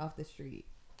street, off the street.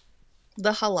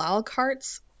 The halal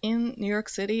carts in New York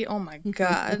City, oh my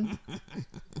god.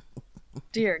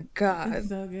 Dear God. It's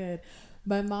so good.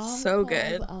 My mom so calls,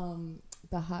 good.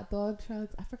 The hot dog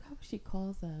trucks, I forgot what she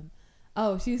calls them.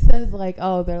 Oh, she says like,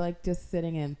 oh, they're like just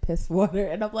sitting in piss water.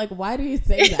 And I'm like, why do you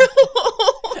say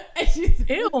that? And she says,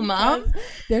 ew, Mom.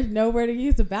 There's nowhere to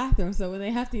use the bathroom. So when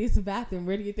they have to use the bathroom,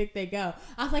 where do you think they go?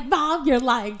 I was like, Mom, you're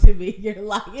lying to me. You're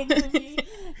lying to me.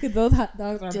 Because those hot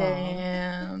dogs are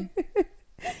Damn.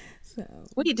 So.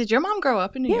 Wait, did your mom grow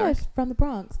up in New York? Yeah, she's from the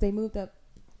Bronx. They moved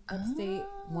upstate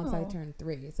once I turned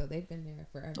 3. So they've been there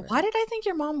forever. Why did I think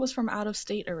your mom was from out of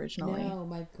state originally? No,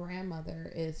 my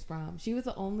grandmother is she was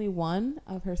the only one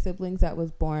of her siblings that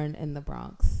was born in the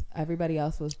Bronx. Everybody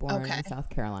else was born in South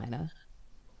Carolina.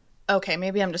 Okay,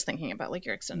 maybe I'm just thinking about like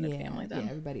your extended family then. Yeah,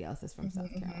 everybody else is from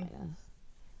South Carolina.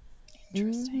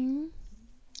 Interesting.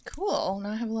 Cool.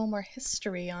 Now I have a little more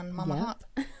history on Mama Hop.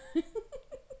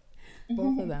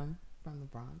 Both of them from the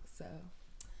Bronx, so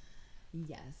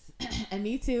yes. And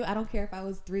me too. I don't care if I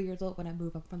was 3 years old when I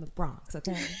moved up from the Bronx,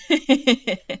 okay?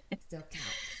 Still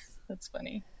counts. That's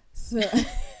funny. So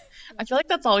I feel like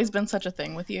that's always been such a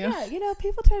thing with you. Yeah,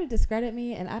 people try to discredit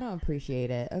me and I don't appreciate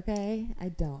it, okay? I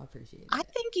don't appreciate it. I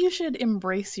think you should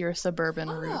embrace your suburban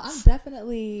roots. No, I'm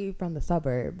definitely from the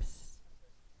suburbs,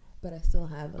 but I still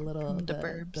have a little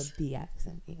the B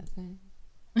accent in me, okay?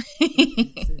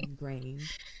 It's ingrained.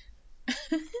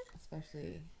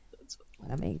 Especially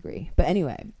when I'm angry. But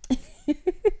anyway.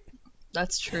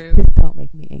 That's true. Just don't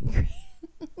make me angry.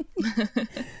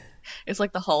 It's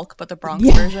like the Hulk, but the Bronx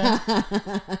version.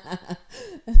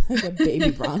 The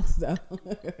baby Bronx, though.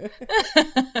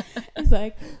 It's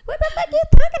like, what the fuck are you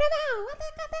talking about? What the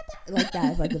fuck? Like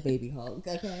that. It's like the baby Hulk,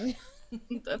 okay?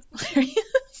 That's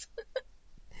hilarious.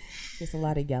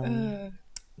 lot of yelling. Uh,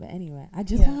 But anyway, I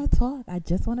just want to talk. I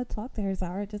just want to talk to her,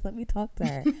 Zara. Just let me talk to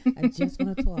her. I just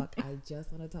want to talk. I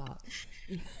just want to talk.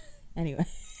 Anyway.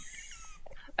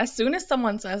 as soon as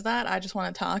someone says that, I just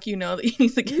want to talk, you know that you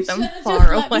need to get them Just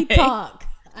far let away. me talk.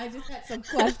 I just had some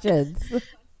questions.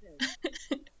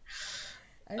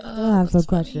 I still have some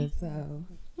questions. So,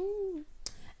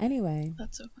 anyway.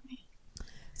 That's so funny.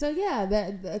 So yeah,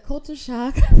 the culture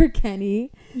shock for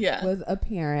Kenny was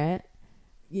apparent,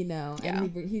 you know,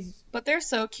 and he's. But they're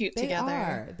so cute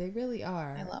together. They really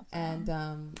are. I love them.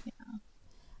 And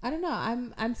I don't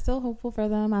know. I'm still hopeful for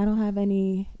them. I don't have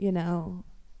any, you know,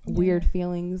 weird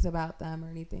feelings about them or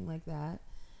anything like that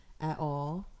at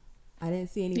all. I didn't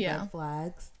see any red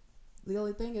flags. The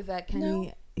only thing is that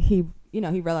Kenny, he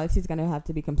realized he's going to have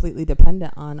to be completely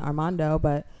dependent on Armando,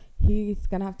 but he's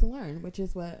going to have to learn, which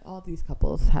is what all these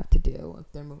couples have to do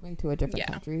if they're moving to a different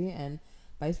country, and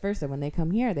vice versa. When they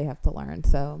come here, they have to learn.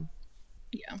 So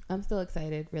I'm still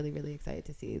excited, really, really excited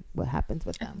to see what happens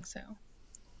with them. I think so.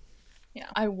 Yeah.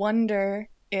 I wonder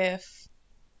if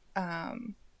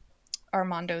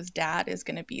Armando's dad is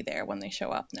going to be there when they show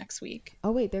up next week.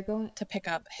 Oh, wait, they're going to pick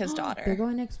up his daughter. They're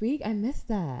going next week? I missed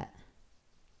that.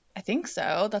 I think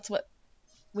so. That's what.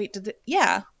 Wait,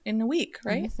 in a week,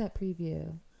 right? I missed that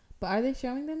preview. But are they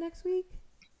showing them next week?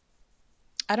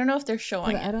 I don't know if they're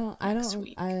showing it next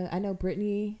week. I know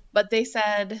Brittany. But they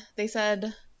said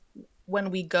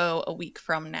when we go a week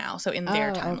from now. So in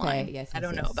their timeline. Okay. Yes, I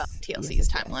don't know about TLC's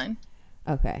timeline.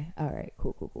 Okay. All right.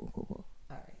 Cool. All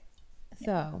right.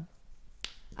 So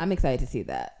I'm excited to see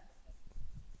that.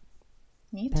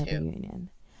 Me too. Reunion.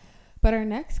 But our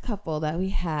next couple that we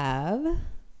have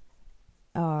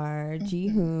are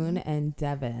Jihoon and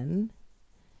Devin.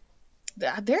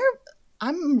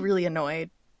 I'm really annoyed.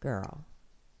 Girl.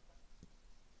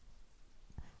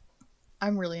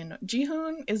 I'm really annoyed.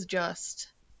 Jihoon is just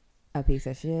a piece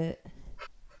of shit.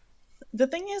 The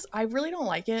thing is, I really don't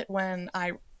like it when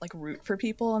I like root for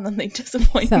people and then they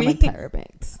disappoint Sound me. Like Tyra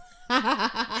Banks.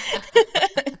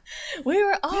 We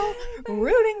were all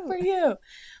rooting for you.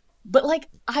 But like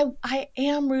I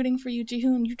am rooting for you,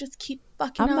 Jihoon. You just keep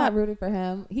fucking up. I'm not rooting for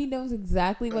him. He knows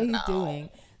exactly what he's doing.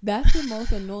 That's the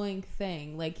most annoying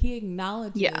thing. Like, he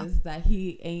acknowledges that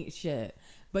he ain't shit,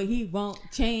 but he won't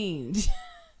change.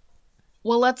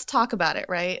 Well, let's talk about it,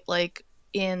 right? Like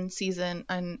in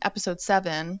episode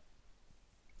 7,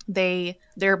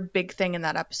 their big thing in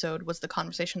that episode was the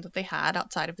conversation that they had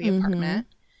outside of the apartment.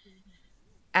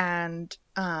 And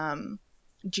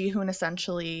Jihoon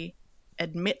essentially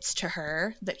admits to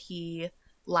her that he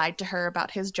lied to her about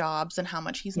his jobs and how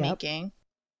much he's making.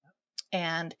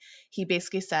 And he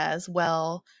basically says,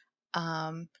 well,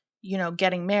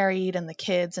 getting married and the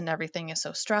kids and everything is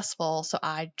so stressful. So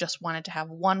I just wanted to have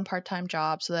one part-time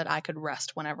job so that I could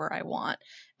rest whenever I want.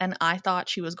 And I thought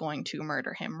she was going to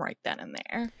murder him right then and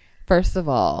there. First of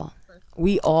all,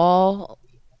 we all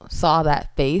saw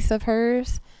that face of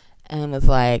hers and was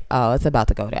like, oh, it's about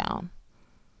to go down.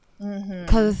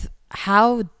 Because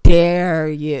how dare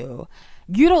you?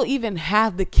 You don't even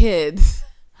have the kids.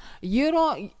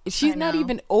 She's not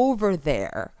even over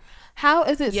there. How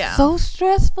is it so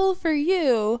stressful for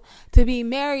you to be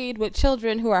married with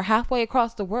children who are halfway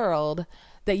across the world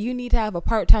that you need to have a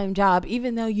part-time job,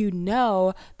 even though you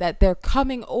know that they're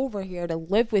coming over here to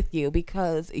live with you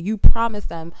because you promised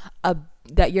them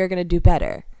that you're going to do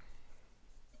better?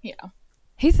 Yeah.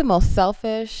 He's the most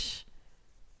selfish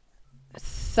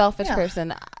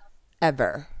person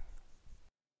ever.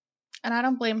 And I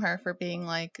don't blame her for being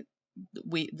like,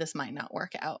 this might not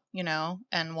work out,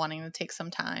 and wanting to take some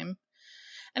time.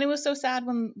 And it was so sad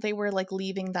when they were like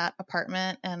leaving that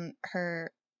apartment and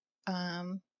her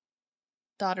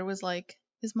daughter was like,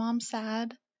 is mom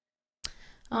sad?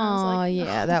 Oh, like, no.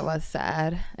 Yeah, that was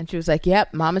sad. And she was like,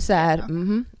 yep, mom is sad.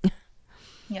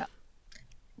 Yeah.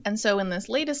 And so in this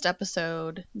latest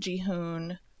episode,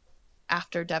 Jihoon,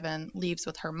 after Devin leaves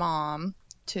with her mom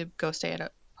to go stay at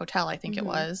a hotel, I think it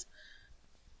was,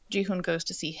 Jihoon goes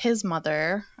to see his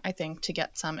mother, I think, to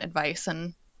get some advice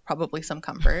and probably some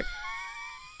comfort,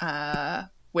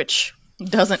 which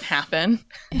doesn't happen.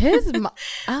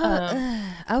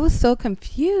 I was so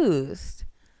confused.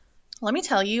 Let me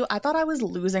tell you, I thought I was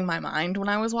losing my mind when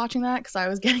I was watching that because I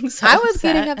was getting so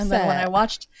upset. And then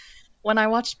when I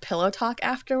watched Pillow Talk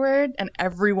afterward and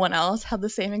everyone else had the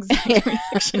same exact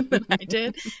reaction that I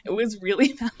did, it was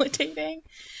really validating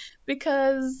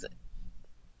because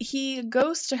he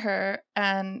goes to her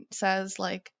and says,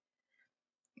 like,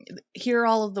 here are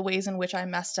all of the ways in which I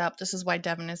messed up. This is why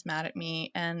Devin is mad at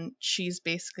me. And she's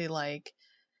basically like,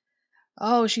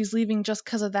 oh, she's leaving just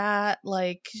because of that.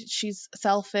 Like, she's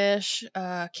selfish.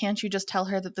 Can't you just tell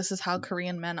her that this is how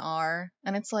Korean men are?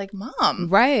 And it's like, Mom,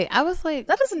 Right. I was like,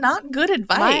 that is not good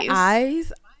my advice.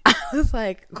 eyes, I was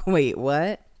like, wait,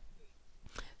 what?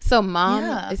 So mom,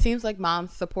 Yeah. it seems like mom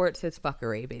supports his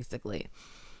fuckery, basically.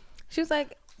 She was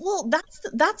like, Well,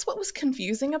 that's what was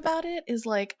confusing about it, is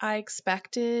like, I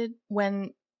expected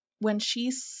when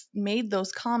she made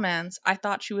those comments, I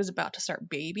thought she was about to start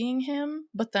babying him,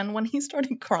 but then when he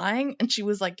started crying and she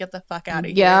was like, get the fuck out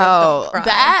of here, yo, don't cry,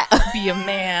 that. be a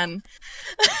man.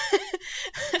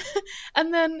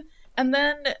 and then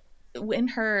in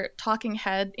her talking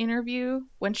head interview,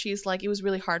 when she's like, it was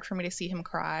really hard for me to see him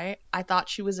cry, I thought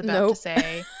she was about to Nope.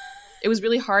 say, it was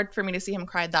really hard for me to see him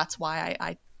cry, that's why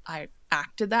I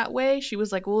acted that way. She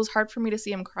was like, well, it was hard for me to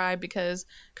see him cry because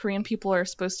Korean people are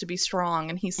supposed to be strong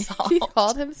and he's soft. She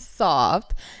called him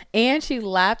soft, and she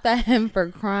laughed at him for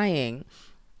crying.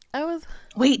 I was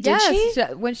Wait, did she?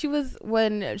 when she was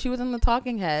in the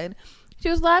talking head, she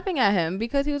was laughing at him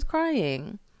because he was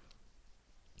crying.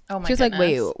 Oh my She was goodness.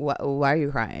 like, wait, why are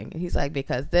you crying? And he's like,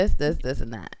 because this,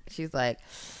 and that. She's like,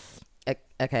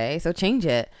 okay, so change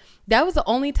it. That was the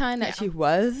only time that she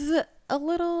was a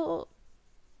little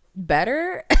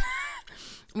better.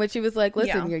 When she was like,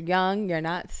 listen, you're young, you're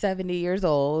not 70 years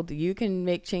old, you can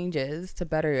make changes to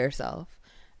better yourself.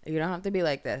 You don't have to be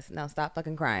like this. Now stop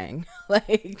fucking crying.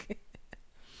 Like,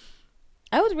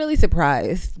 I was really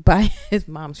surprised by his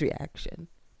mom's reaction.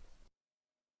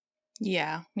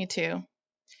 Yeah, me too.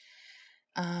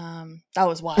 That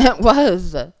was wild. It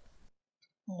was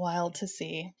Wild to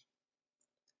see.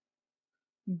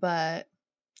 But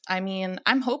I mean,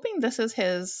 I'm hoping this is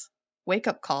his wake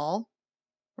up call,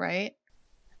 right?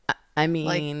 I mean,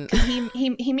 like, 'cause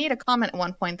he made a comment at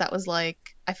one point that was like,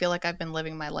 I feel like I've been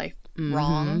living my life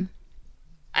wrong,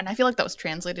 and I feel like that was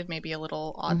translated maybe a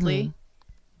little oddly.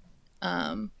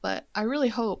 But I really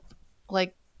hope,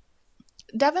 like,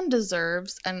 Devin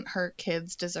deserves and her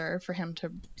kids deserve for him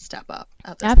to step up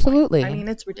at this absolutely point. I mean,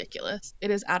 it's ridiculous.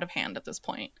 It is out of hand at this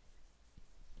point.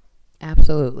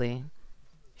 Absolutely.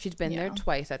 She's been there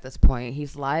twice at this point.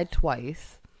 He's lied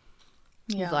twice.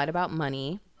 He's lied about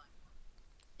money.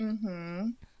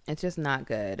 It's just not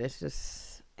good. It's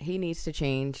just, he needs to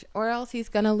change, or else he's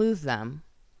gonna lose them.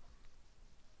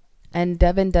 And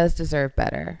Devin does deserve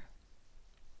better.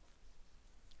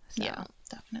 So. Yeah,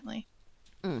 definitely.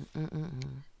 So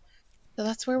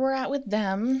that's where we're at with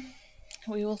them.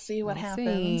 We will see what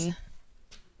happens. See.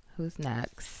 Who's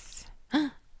next?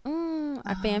 Our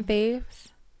fan faves.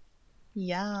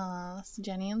 Yes,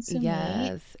 Jenny and Sumi.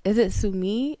 Yes. Is it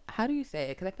Sumi? How do you say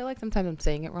it? Because I feel like sometimes I'm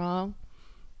saying it wrong.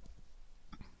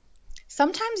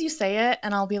 Sometimes you say it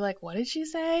and I'll be like, what did she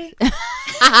say?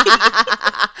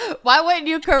 Why wouldn't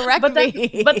you correct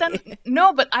me? But then,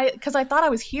 no, because I thought I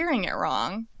was hearing it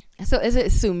wrong. So is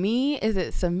it Sumi? Is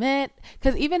it Submit?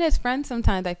 Because even his friends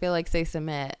sometimes I feel like say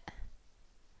Submit.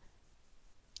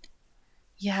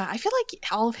 Yeah, I feel like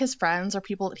all of his friends are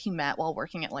people that he met while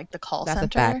working at like the call center.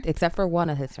 That's a fact, except for one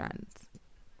of his friends.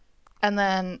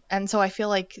 And so I feel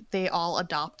like they all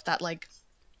adopt that like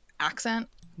accent.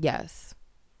 Yes.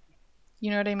 You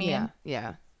know what I mean?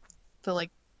 Yeah. The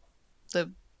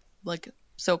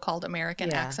so-called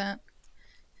American accent.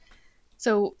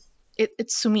 So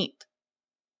it's Sumit.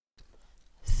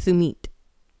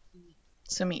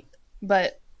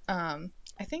 But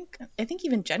I think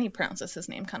even Jenny pronounces his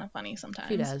name kind of funny sometimes.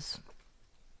 She does.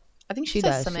 I think she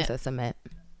says Submit. She says Submit.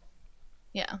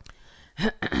 Yeah.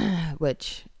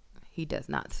 Which he does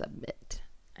not submit.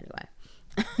 Anyway.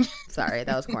 Sorry,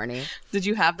 that was corny. Did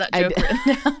you have that joke written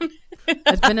down?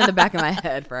 It's been in the back of my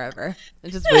head forever.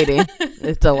 I'm just waiting.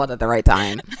 It still wasn't the right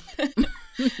time.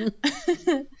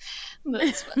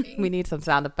 That's funny. We need some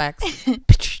sound effects.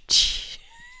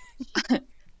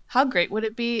 How great would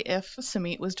it be if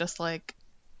Sumit was just like,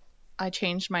 I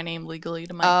changed my name legally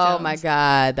to Mike Jones. Oh my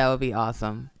God, that would be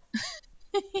awesome.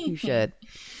 You should.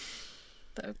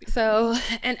 That would be so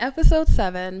funny. In episode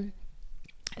 7,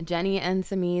 Jenny and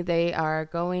Sumi, they are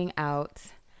going out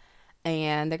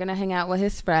and they're going to hang out with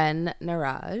his friend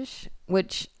Niraj,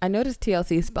 which I noticed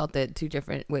TLC spelled it 2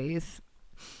 different ways.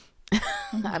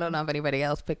 I don't know if anybody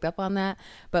else picked up on that,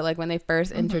 but like when they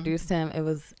first introduced him, it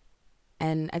was I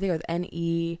think it was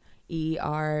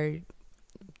Neerjay,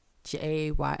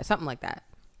 something like that.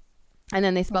 And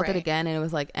then they spelled it again and it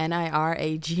was like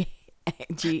Nirage.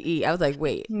 I was like,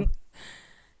 wait.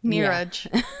 Neeraj.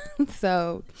 Yeah.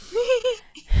 So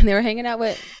they were hanging out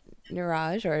with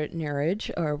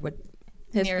Niraj or what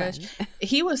his Neeraj. friend.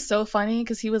 He was so funny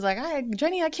because he was like,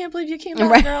 Jenny, I can't believe you came back,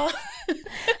 Right. girl.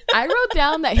 I wrote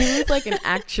down that he was like an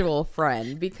actual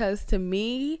friend, because to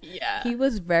me, Yeah. he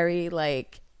was very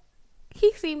like,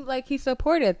 he seemed like he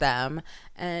supported them,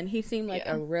 and he seemed like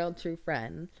Yeah. a real true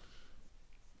friend.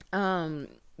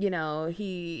 You know,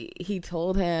 he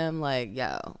told him like,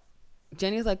 yo,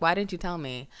 Jenny was like, why didn't you tell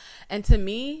me? And to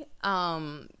me,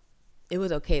 it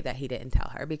was okay that he didn't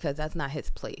tell her, because that's not his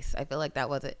place. I feel like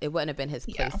it wouldn't have been his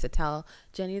place to tell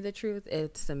Jenny the truth.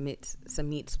 It's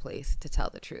Samit's place to tell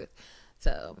the truth.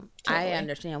 So Totally. I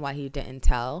understand why he didn't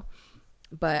tell.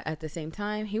 But at the same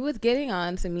time, he was getting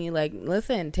on to me like,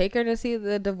 listen, take her to see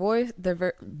the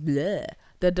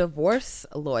divorce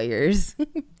lawyers.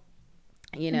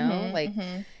 You know,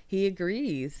 he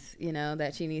agrees, you know,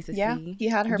 that she needs to see. He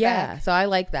had her Yeah, back. so I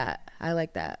like that.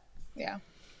 Yeah.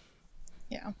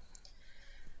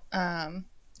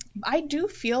 I do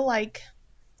feel like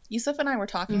Yusuf and I were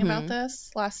talking about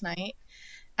this last night,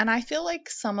 and I feel like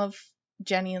some of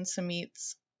Jenny and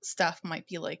Samit's stuff might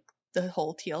be like the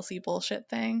whole TLC bullshit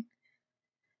thing.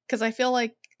 Because I feel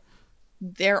like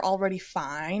they're already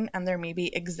fine, and they're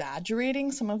maybe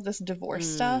exaggerating some of this divorce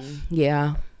stuff.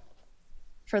 Yeah.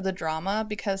 For the drama,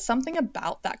 because something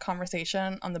about that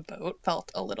conversation on the boat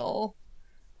felt a little,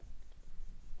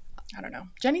 I don't know.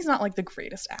 Jenny's not like the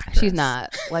greatest actress. She's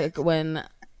not. Like when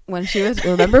she was,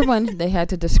 remember when they had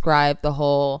to describe the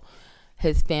whole,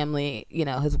 his family, you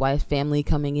know, his wife's family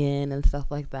coming in and stuff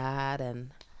like that,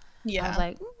 and Yeah. I was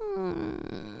like,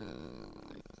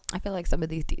 I feel like some of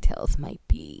these details might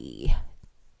be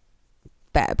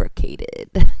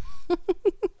fabricated.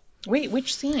 Wait,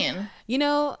 which scene? You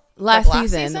know, last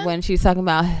season season? when she's talking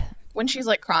about, When she's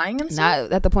like crying and stuff?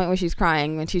 not at the point where she's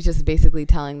crying, when she's just basically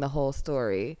telling the whole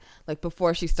story, like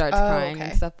before she starts crying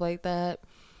and stuff like that.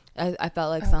 I felt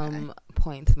like some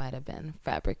points might have been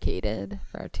fabricated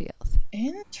for TLC.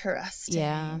 Interesting.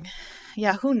 Yeah.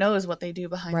 Yeah, who knows what they do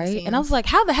behind the scenes. And I was like,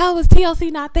 how the hell was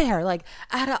TLC not there? Like,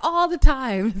 out of all the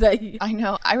times that I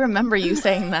know. I remember you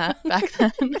saying that back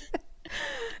then.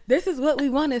 this is what we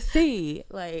want to see.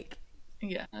 Like,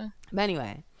 Yeah. but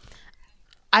anyway.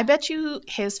 I bet you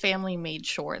his family made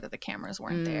sure that the cameras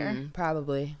weren't there.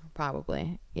 Probably.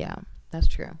 Yeah, that's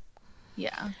true.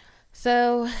 Yeah.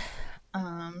 So,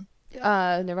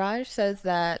 Neeraj says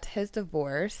that his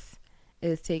divorce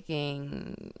is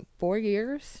taking 4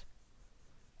 years.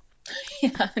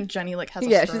 Yeah, and Jenny like has a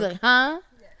Yeah, stroke. she's like, huh?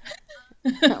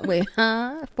 Wait,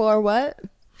 huh? For what?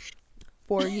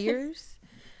 4 years?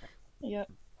 Yep.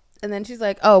 And then she's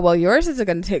like, oh, well, yours isn't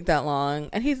going to take that long.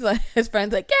 And he's like, his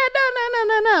friend's like, yeah,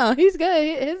 no. He's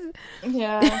good.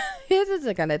 His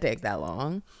isn't going to take that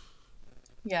long.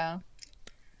 Yeah.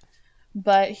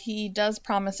 But he does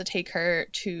promise to take her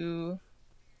to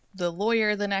the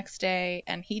lawyer the next day,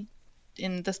 and he,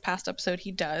 in this past episode,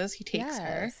 he does. He takes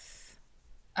her.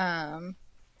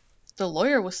 The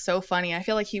lawyer was so funny. I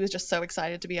feel like he was just so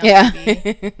excited to be on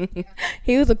TV.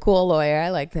 He was a cool lawyer. I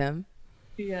liked him.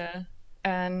 Yeah.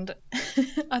 And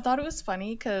I thought it was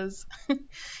funny because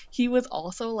he was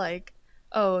also like,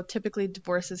 oh, typically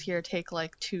divorces here take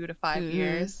like 2 to 5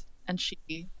 years. And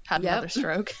she had another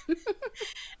stroke.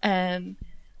 And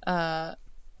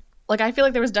like, I feel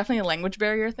like there was definitely a language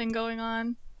barrier thing going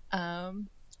on.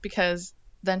 Because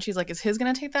then she's like, is his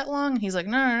going to take that long? And he's like,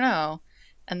 no.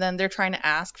 And then they're trying to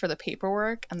ask for the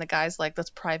paperwork. And the guy's like, that's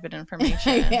private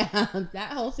information. Yeah,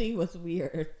 that whole scene was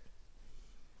weird.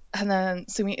 And then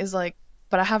Sumi is like,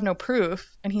 but I have no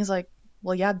proof. And he's like,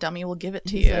 well, yeah, dummy, we'll give it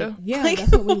to you. Like, yeah, like,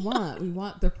 that's what we want. We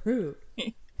want the proof.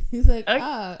 He's like,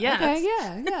 yes. Okay,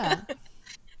 yeah.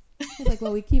 He's like,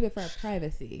 well, we keep it for our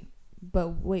privacy. But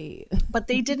wait. But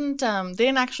they didn't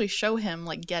actually show him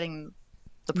like getting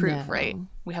the proof, No. right?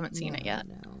 We haven't seen it yet.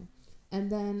 No. And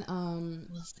then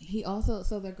he also,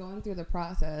 so they're going through the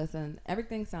process and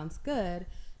everything sounds good.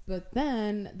 But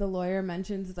then the lawyer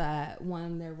mentions that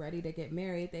when they're ready to get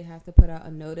married, they have to put out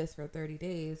a notice for 30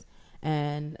 days.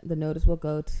 And the notice will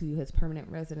go to his permanent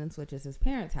residence, which is his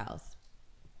parents' house.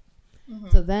 Mm-hmm.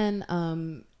 So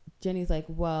then Jenny's like,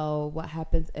 well, what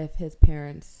happens if his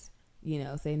parents, you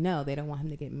know, say no, they don't want him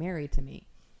to get married to me?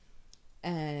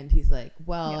 And he's like,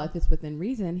 well, if it's within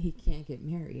reason, he can't get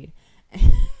married.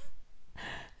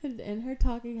 And in her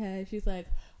talking head, she's like,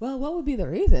 well, what would be the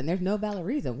reason? There's no valid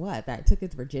reason. What? That took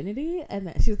his virginity? And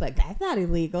then she was like, that's not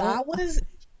illegal. That was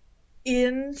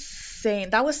insane.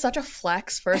 That was such a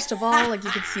flex, first of all. Like, you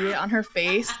could see it on her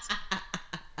face.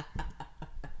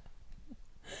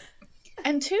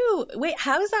 And two, wait,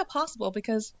 how is that possible?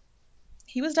 Because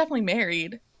he was definitely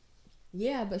married.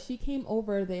 Yeah, but she came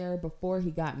over there before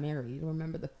he got married.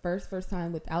 Remember the first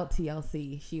time without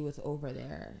TLC, she was over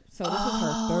there. So this is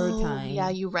her third time. Yeah,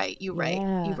 you're right.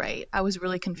 Yeah. I was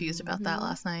really confused about that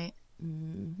last night.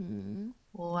 Mm-hmm.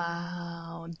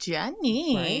 Wow,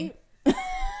 Jenny. Right?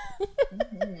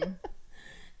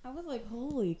 I was like,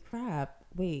 holy crap.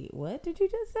 Wait, what did you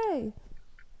just say?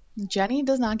 Jenny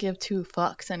does not give two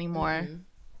fucks anymore.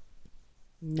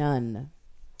 None.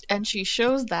 And she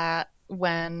shows that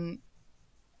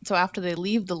so after they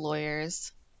leave the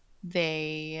lawyers,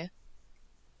 they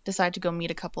decide to go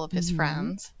meet a couple of his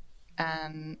friends.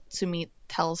 And Sumit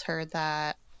tells her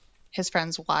that his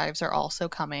friends' wives are also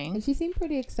coming. And she seemed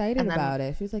pretty excited about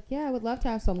it. She was like, yeah, I would love to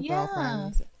have some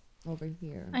girlfriends over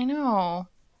here. I know.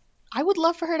 I would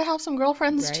love for her to have some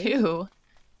girlfriends too.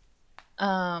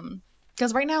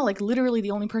 Because right now, like, literally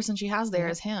the only person she has there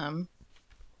is him.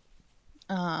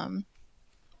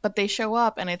 But they show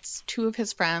up and it's two of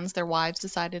his friends. Their wives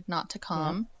decided not to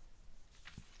come.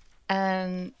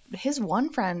 And his one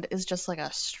friend is just like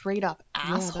a straight up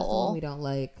asshole. Yeah, that's the one we don't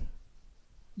like.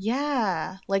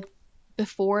 Yeah. Like,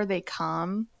 before they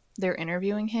come, they're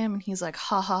interviewing him and he's like,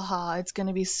 ha ha ha, it's going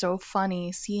to be so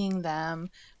funny seeing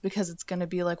them because it's going to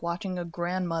be like watching a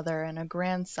grandmother and a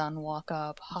grandson walk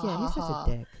up. Ha ha ha. He's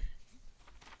such a dick.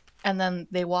 And then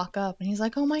they walk up and he's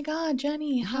like, oh my God,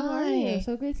 Jenny, hi. How are you?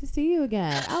 So great to see you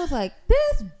again. I was like,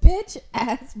 this bitch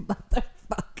ass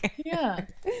motherfucker. Yeah.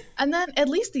 And then at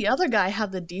least the other guy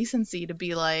had the decency to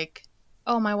be like,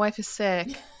 oh, my wife is sick.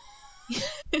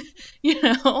 You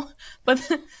know? But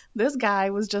this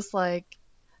guy was just like,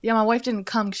 yeah, my wife didn't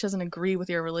come because she doesn't agree with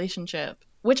your relationship.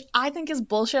 Which I think is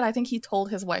bullshit. I think he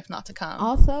told his wife not to come.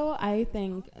 Also, I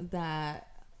think that's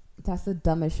the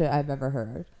dumbest shit I've ever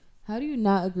heard. How do you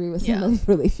not agree with somebody's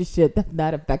relationship that's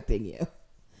not affecting you?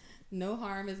 No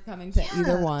harm is coming to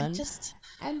either one.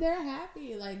 And they're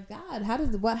happy. Like, God, how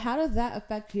does that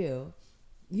affect you?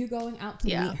 You going out to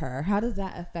meet her. How does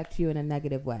that affect you in a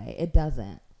negative way? It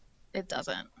doesn't. It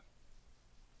doesn't.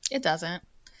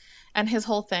 And his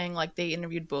whole thing, like, they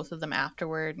interviewed both of them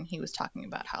afterward, and he was talking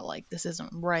about how, like, this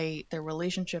isn't right. Their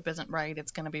relationship isn't right.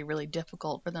 It's going to be really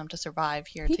difficult for them to survive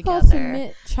here together. He called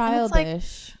Sumit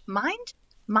childish. Like,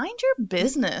 mind your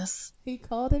business. He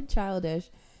called him childish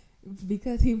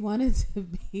because he wanted to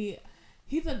be...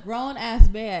 He's a grown-ass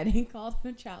man. He called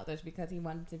him childish because he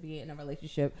wanted to be in a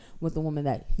relationship with a woman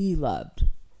that he loved.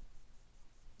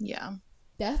 Yeah.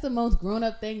 That's the most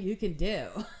grown-up thing you can do.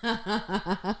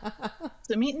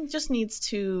 So Meaton just needs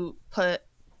to put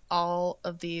all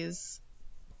of these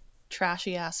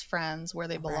trashy-ass friends where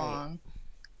they belong.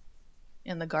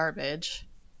 In the garbage.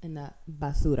 In the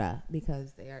basura,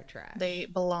 because they are trash. They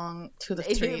belong to the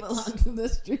streets. They belong to the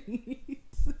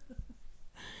streets.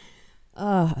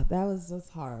 That was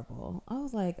just horrible. I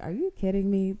was like, are you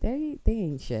kidding me? They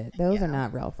ain't shit. Those are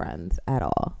not real friends at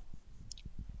all.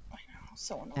 I know.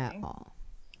 So annoying. At all.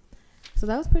 So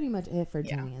that was pretty much it for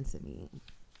Jenny and Sumit.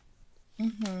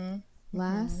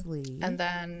 Lastly. And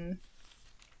then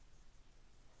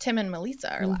Tim and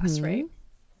Melissa are last, right?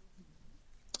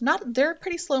 They're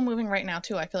pretty slow moving right now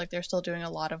too. I feel like they're still doing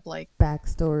a lot of like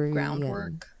backstory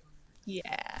groundwork.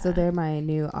 Yeah. So they're my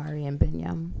new Ari and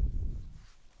Binyam.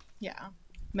 Yeah.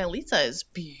 Melissa is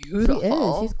beautiful. She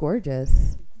is. She's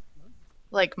gorgeous.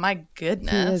 Like, my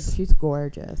goodness. She's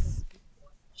gorgeous.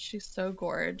 She's so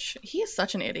gorge. He is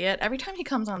such an idiot. Every time he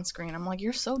comes on screen, I'm like,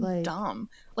 you're so dumb.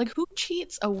 Like, who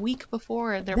cheats a week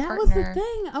before their partner? That was the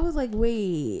thing. I was like,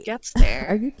 wait. Gets there.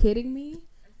 Are you kidding me?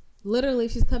 Literally,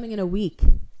 she's coming in a week.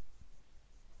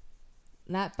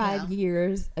 Not 5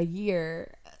 years, a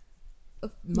year,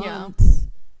 months.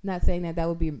 Not saying that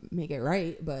would make it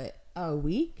right, but a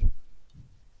week?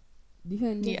 You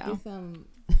couldn't just get some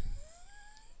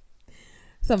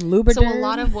lubriderm? So a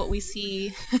lot of what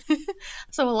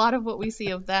we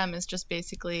see of them is just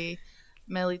basically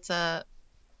Melissa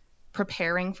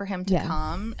preparing for him to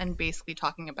come and basically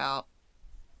talking about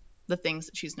the things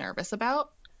that she's nervous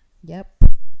about. Yep.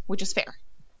 Which is fair.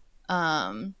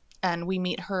 And we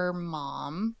meet her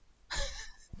mom.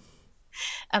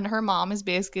 And her mom is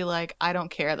basically like, I don't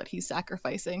care that he's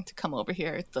sacrificing to come over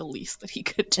here. It's the least that he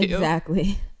could do.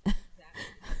 Exactly.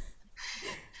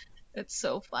 It's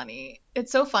so funny.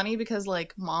 It's so funny because,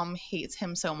 like, mom hates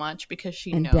him so much because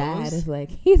she knows. And dad is like,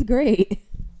 he's great.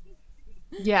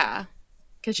 Yeah.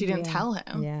 Because she didn't tell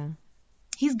him. Yeah.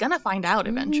 He's gonna find out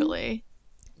eventually.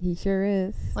 He sure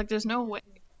is. Like, there's no way.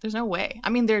 There's no way. I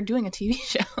mean, they're doing a TV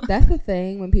show. That's the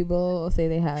thing. When people say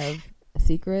they have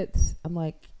secrets, I'm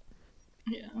like,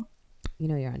 yeah. You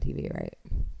know you're on TV, right?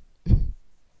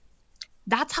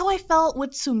 That's how I felt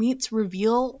with Sumit's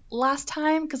reveal last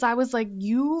time, because I was like,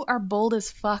 you are bold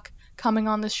as fuck coming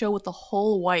on this show with a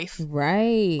whole wife,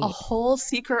 Right. a whole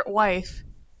secret wife,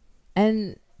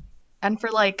 And for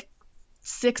like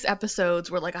 6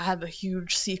 episodes where like I have a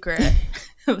huge secret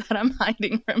that I'm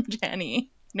hiding from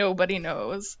Jenny. Nobody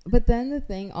knows. but then the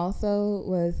thing also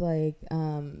was like,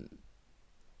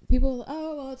 people,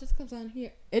 oh well, it just comes on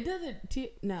here. It doesn't.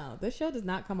 No, this show does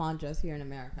not come on just here in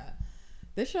America.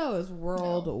 This show is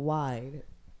worldwide.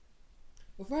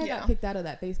 Before I got kicked out of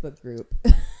that Facebook group,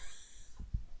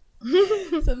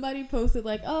 somebody posted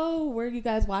like, "Oh, where are you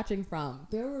guys watching from?"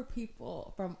 There were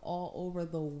people from all over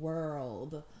the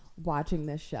world watching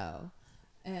this show,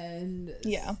 and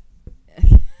Yeah.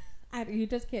 you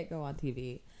just can't go on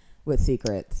TV with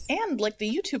secrets. And like the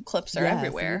YouTube clips are Yes,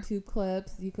 everywhere. YouTube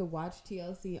clips. You could watch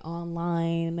TLC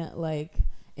online, like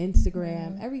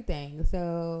Instagram, everything.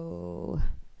 So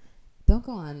don't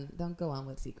go on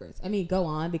with secrets. I mean, go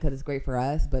on because it's great for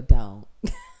us, but don't.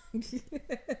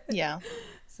 Yeah.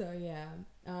 So yeah.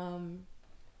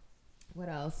 What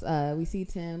else? We see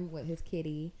Tim with his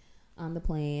kitty on the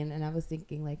plane, and I was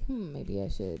thinking like, maybe I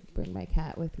should bring my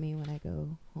cat with me when I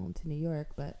go home to New York,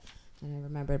 but then I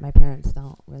remembered my parents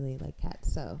don't really like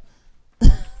cats, so.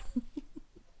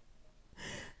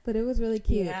 But it was really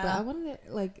cute. Yeah. But I wanted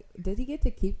to, like, does he get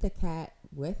to keep the cat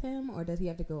with him, or does he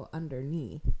have to go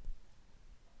underneath?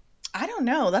 I don't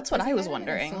know. That's what I was He had him in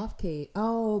a wondering. soft cage.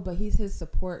 Oh, but he's his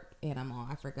support animal.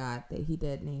 I forgot that he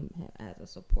did name him as a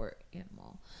support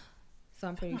animal. So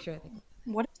I'm pretty sure.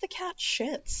 What if the cat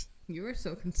shits? You were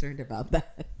so concerned about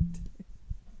that.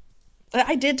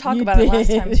 I did talk You about it last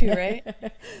did. time too, right?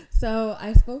 So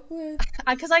I spoke with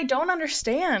Because I don't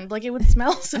understand. Like it would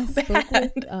smell so I spoke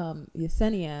bad. with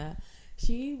Yesenia.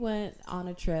 She went on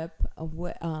a trip a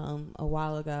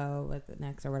while ago with the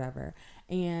Next or whatever,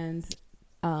 and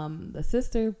the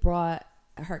sister brought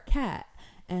her cat,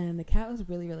 and the cat was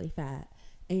really, really fat,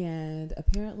 and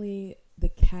apparently the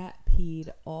cat peed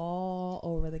all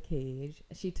over the cage.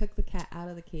 She took the cat out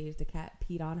of the cage. The cat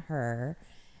peed on her.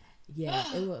 Yeah,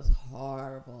 it was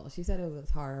horrible. She said it was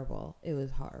horrible. It was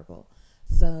horrible.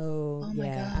 So, Oh my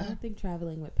yeah, God. I don't think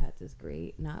traveling with pets is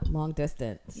great. Not long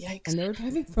distance. Yikes. And they were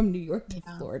driving from New York to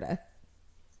Yeah. Florida.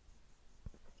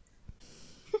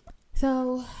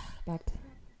 So, back to...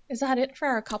 Is that it for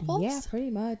our couples? Yeah, pretty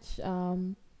much.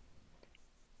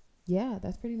 Yeah,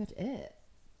 that's pretty much it.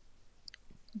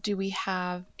 Do we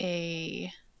have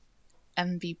a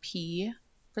MVP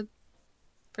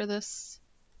for this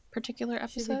particular Should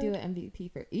episode? we do an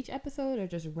MVP for each episode or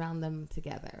just round them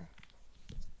together?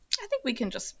 I think we can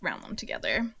just round them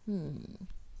together.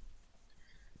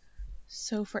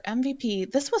 So for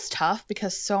MVP, this was tough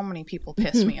because so many people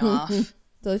pissed me off.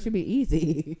 So it should be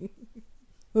easy.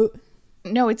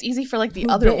 No, it's easy for like the Who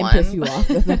other didn't one. piss you off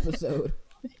this episode?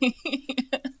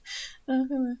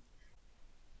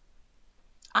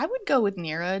 I would go with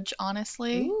Neeraj,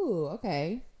 honestly. Ooh,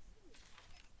 okay.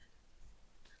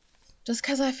 Just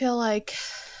because I feel like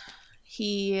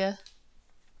he,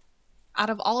 out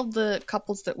of all of the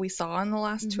couples that we saw in the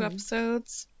last 2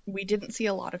 episodes, we didn't see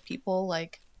a lot of people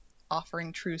like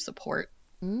offering true support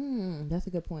That's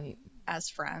a good point. as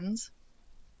friends.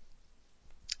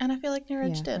 And I feel like Neeraj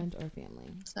Yeah, did. friend or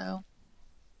family. So,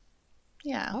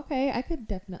 yeah. Okay, I could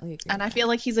definitely agree. And I feel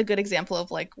like he's a good example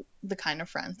of like the kind of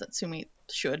friends that Sumi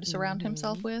should surround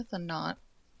himself with and not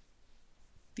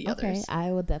the Okay, others.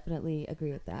 I will definitely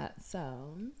agree with that.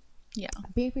 So, Yeah.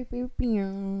 beep, beep, beep, beep.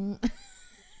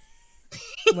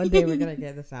 One day we're gonna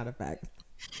get the sound effect.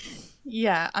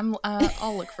 Yeah,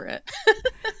 I'll look for it.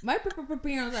 My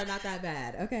beeps are not that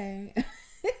bad. Okay.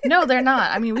 No, they're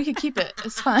not. I mean, we could keep it.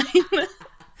 It's fine.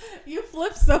 You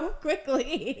flip so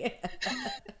quickly.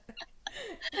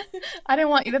 I didn't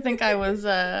want you to think I was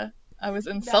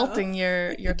insulting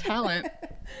your talent.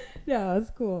 No, it's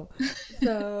cool.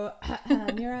 So,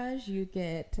 Neeraj, you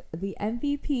get the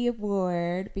MVP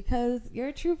award because you're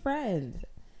a true friend.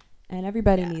 And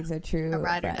everybody needs a true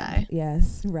ride or friend. die.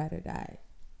 Yes, ride or die.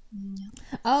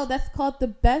 Oh, that's called the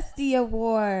Bestie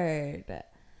Award.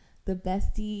 The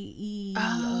Bestie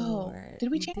Award. Did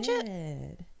we change it?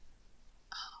 it?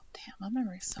 Damn, my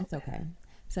memory's so It's bad. okay.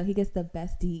 So he gets the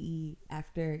Bestie E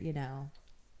after,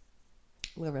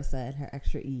 Larissa and her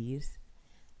extra E's.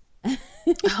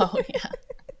 Oh, yeah.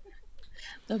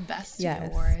 The bestie Yes.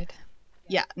 award.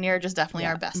 Yeah, Neeraj is definitely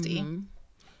our bestie. Mhm.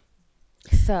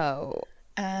 So,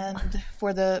 And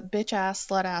for the bitch ass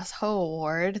slut ass hoe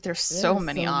award, there's so there's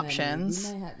many options.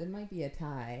 There might be a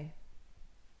tie.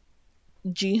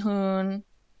 Jihoon,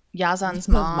 Yazan's His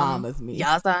mom. mom is me.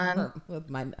 Yazan.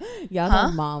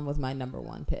 Yazan's mom was my number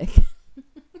one pick.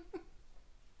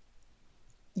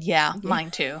 Yeah,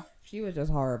 mine too. She was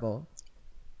just horrible.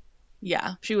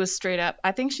 Yeah, she was straight up.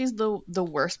 I think she's the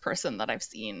worst person that I've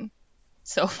seen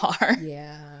so far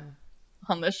Yeah.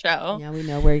 on the show. Yeah, we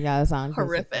know where Yazan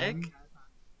Horrific.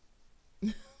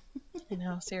 I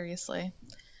know, seriously.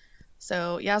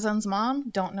 So Yazan's mom,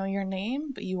 don't know your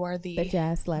name, but you are the bitch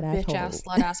ass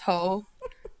slut ass hoe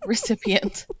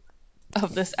recipient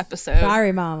of this episode.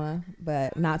 Sorry, mama,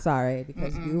 but not sorry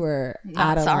because you were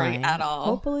not out of sorry line. at all.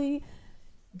 Hopefully,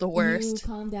 the worst. You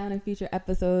calm down in future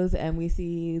episodes, and we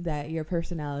see that your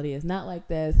personality is not like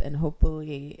this, and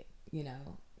hopefully, you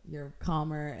know, you're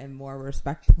calmer and more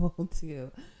respectful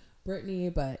to Brittany.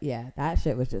 But yeah, that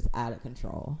shit was just out of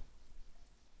control.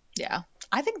 Yeah,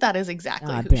 I think that is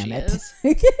exactly who she is.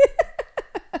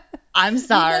 I'm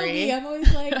sorry. You know me, I'm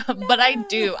always like, no. But I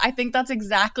do. I think that's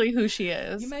exactly who she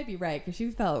is. You might be right because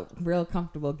she felt real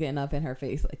comfortable getting up in her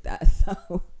face like that.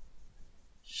 So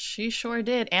she sure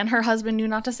did, and her husband knew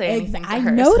not to say anything to her. I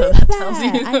noticed so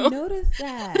that. I noticed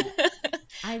that.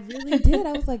 I really did.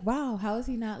 I was like, wow, how is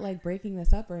he not like breaking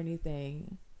this up or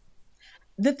anything?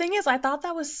 The thing is, I thought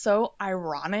that was so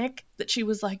ironic that she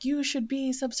was like, you should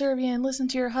be subservient, listen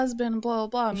to your husband, blah,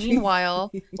 blah, blah.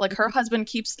 Meanwhile, like her husband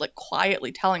keeps like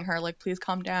quietly telling her, like, please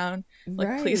calm down,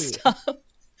 like, please stop.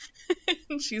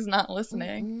 And she's not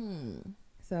listening. Mm-hmm.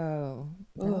 So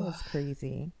that was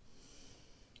crazy.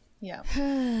 Yeah.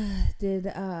 Did,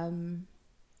 no,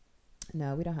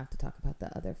 we don't have to talk about the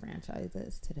other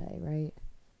franchises today, right?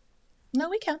 No,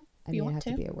 we can. I mean, I have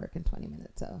to be at work in 20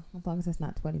 minutes, so as long as it's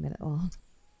not 20 minutes long.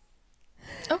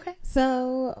 Okay.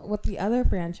 So, with the other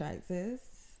franchises,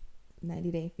 90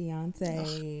 Day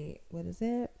Fiancé, what is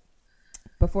it?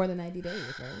 Before the 90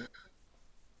 days, right?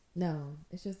 No,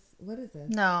 it's just, what is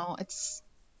this? No, it's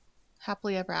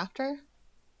Happily Ever After.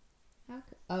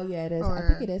 Oh, yeah, it is. I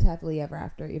think it is Happily Ever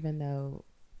After, even though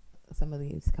some of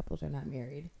these couples are not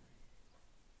married.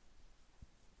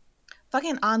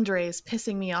 Fucking Andre's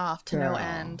pissing me off to no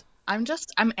end. I'm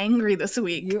angry this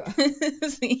week.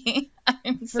 See,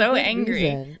 I'm so angry.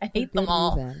 Reason. I hate them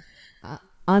all.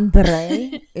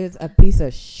 Andre is a piece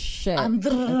of shit.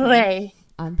 Andre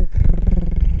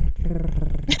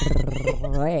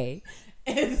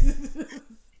is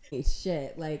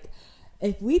shit. Like,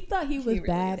 if we thought he was really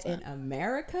bad in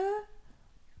America,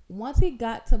 once he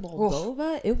got to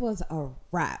Moldova, it was a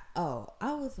wrap. Oh,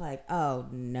 I was like, oh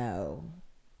no,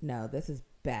 this is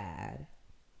bad.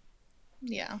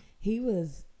 Yeah.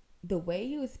 The way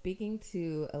he was speaking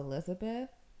to Elizabeth,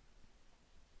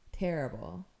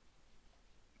 terrible.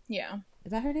 Yeah.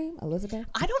 Is that her name? Elizabeth?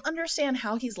 I don't understand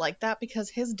how he's like that because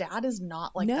his dad is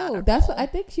not like that. No, that's what I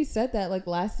think she said that like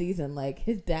last season. Like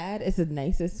his dad is the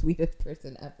nicest, sweetest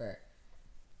person ever.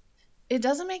 It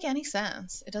doesn't make any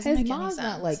sense. It doesn't make any sense. His mom's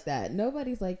not like that.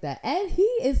 Nobody's like that. And he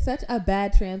is such a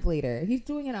bad translator. He's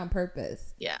doing it on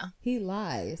purpose. Yeah. He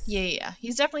lies. Yeah.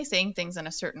 He's definitely saying things in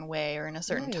a certain way or in a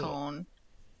certain tone.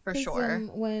 For sure.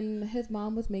 When his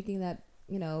mom was making that,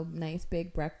 nice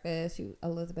big breakfast,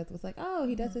 Elizabeth was like, oh,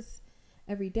 he does this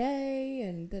every day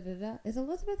and da-da-da. Is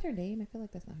Elizabeth her name? I feel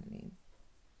like that's not her name.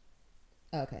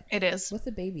 Oh, okay. It is. What's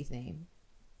the baby's name?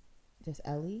 Just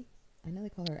Ellie? I know they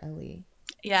call her Ellie.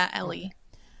 Yeah, Ellie.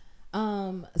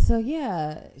 Okay. So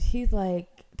yeah, she's like,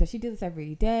 does she do this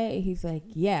every day? He's like,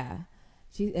 yeah.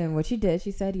 And what she did,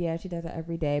 she said, yeah, she does it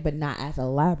every day, but not as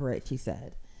elaborate, she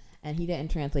said. And he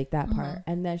didn't translate that part.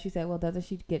 And then she said, well, doesn't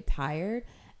she get tired?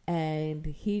 And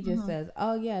he just says,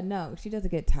 oh yeah, no, she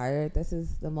doesn't get tired. This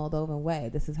is the Moldovan way.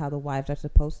 This is how the wives are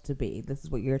supposed to be. This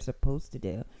is what you're supposed to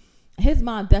do. His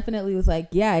mom definitely was like,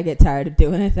 yeah, I get tired of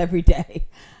doing this every day.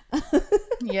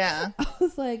 Yeah. I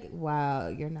was like, wow,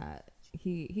 you're not.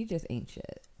 He just ain't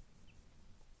shit.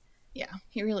 Yeah,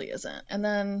 he really isn't. And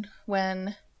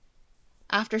then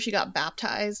after she got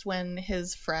baptized, when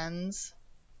his friends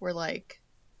were like,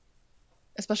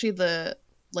 especially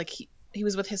he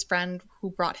was with his friend who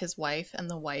brought his wife, and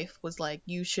the wife was like,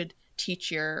 you should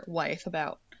teach your wife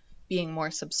about being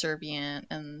more subservient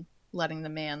and letting the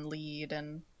man lead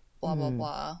and blah, blah,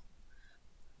 blah.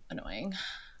 Annoying.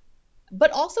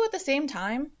 But also at the same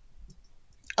time,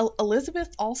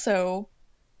 Elizabeth also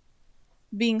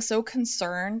being so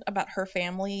concerned about her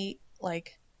family,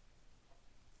 like,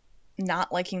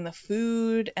 not liking the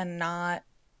food and not...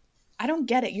 I don't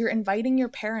get it. You're inviting your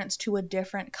parents to a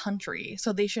different country,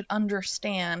 so they should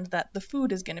understand that the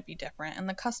food is going to be different and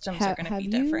the customs are going to be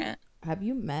different. Have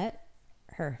you met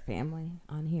her family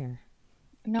on here?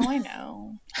 No, I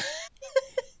know.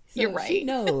 So you're right. She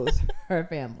knows her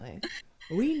family.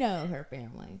 We know her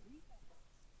family.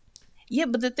 Yeah,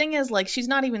 but the thing is, like, she's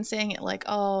not even saying it like,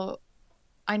 oh,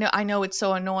 I know it's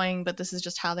so annoying, but this is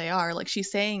just how they are. Like,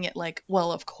 she's saying it like,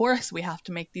 well, of course we have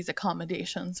to make these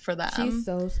accommodations for them. She's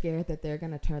so scared that they're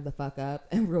going to turn the fuck up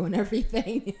and ruin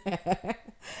everything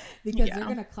because they're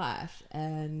going to clash,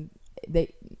 and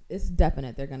it's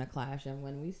definite they're going to clash. And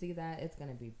when we see that, it's going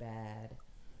to be bad.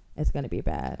 It's going to be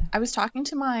bad. I was talking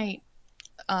to my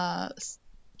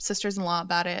sisters-in-law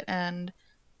about it, and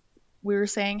we were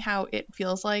saying how it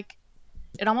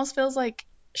almost feels like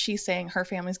she's saying her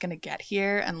family's gonna get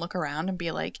here and look around and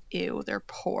be like, ew, they're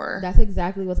poor. That's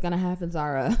exactly what's gonna happen,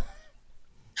 Zara.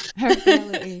 Her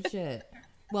family ain't shit.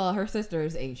 Well, her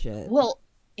sisters ain't shit. Well,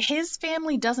 his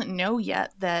family doesn't know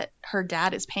yet that her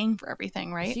dad is paying for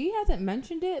everything, right? She hasn't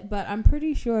mentioned it, but I'm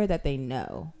pretty sure that they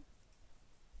know.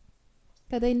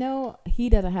 Because they know he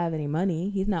doesn't have any money.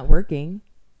 He's not working.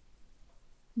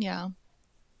 Yeah.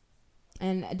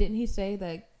 And didn't he say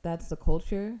that that's the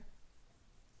culture?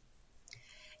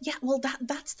 Yeah, well,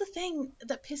 that's the thing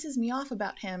that pisses me off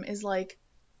about him is like,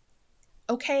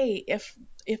 okay, if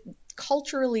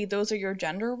culturally those are your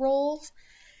gender roles,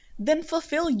 then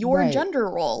fulfill your gender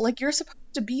role. Like, you're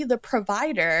supposed to be the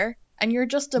provider, and you're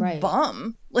just a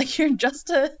bum. Like, you're just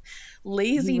a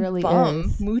lazy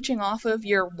bum mooching off of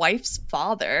your wife's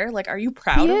father. Like, are you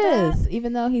proud of that? He is,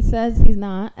 even though he says he's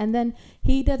not. And then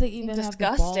he doesn't even have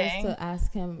the balls to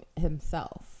ask him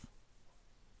himself.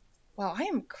 Wow,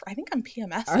 I think I'm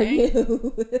PMSing. Are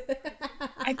you?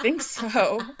 I think so.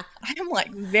 I am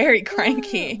like very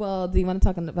cranky. Well, do you want to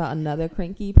talk about another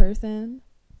cranky person?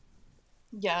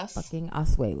 Yes. Fucking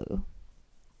Asuelu.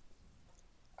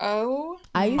 Oh,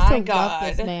 I used to love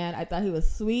this man. I thought he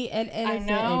was sweet and innocent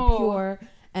and pure,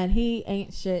 and he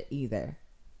ain't shit either.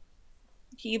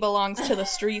 He belongs to the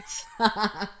streets.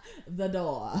 The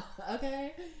door.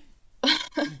 Okay.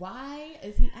 Why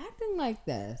is he acting like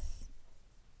this?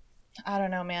 I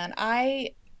don't know, man.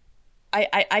 I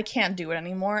can't do it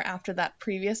anymore after that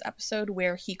previous episode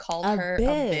where he called her a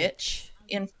bitch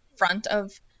in front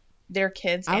of their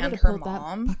kids and her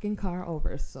mom. That fucking car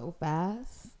over so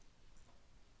fast.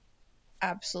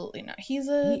 Absolutely not. He's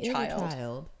a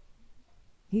child.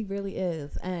 He really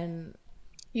is, and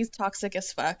he's toxic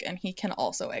as fuck. And he can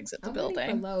also exit the building.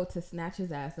 Waiting for Lo to snatch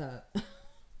his ass up.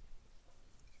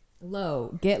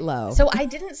 Lo, get low. So I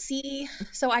didn't see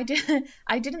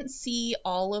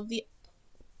all of the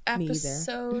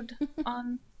episode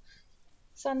on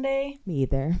Sunday. Me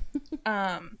either.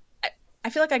 I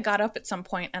feel like I got up at some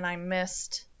point and I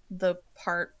missed the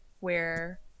part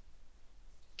where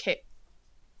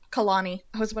Kalani,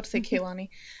 I was about to say Kaylani,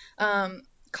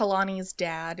 Kalani's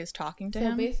dad is talking to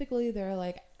him. So basically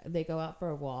they go out for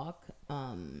a walk.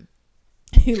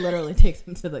 He literally takes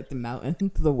him to like the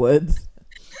mountains, the woods.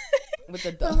 With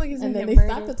the dog. And then they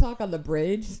stop to talk on the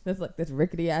bridge. There's like this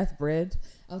rickety ass bridge.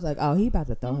 I was like, oh, he about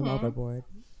to throw him overboard.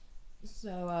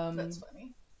 So that's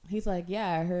funny. He's like,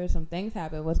 yeah, I heard some things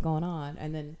happen. What's going on?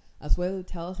 And then Asuelu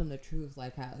tells him the truth,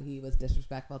 like how he was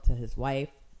disrespectful to his wife,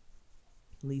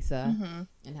 Lisa,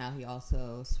 and how he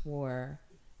also swore.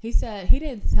 He said he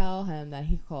didn't tell him that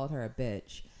he called her a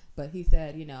bitch, but he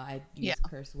said, I used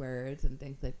curse words and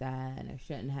things like that, and I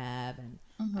shouldn't have, and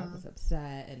I was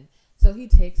upset, and so he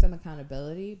takes some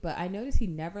accountability. But I noticed he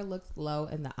never looks Lo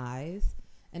in the eyes,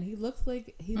 and he looks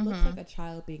like a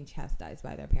child being chastised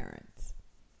by their parents.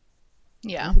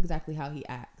 Yeah, that's exactly how he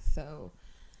acts. So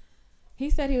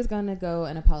he said he was going to go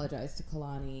and apologize to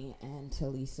Kalani and to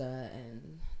Lisa,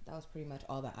 and that was pretty much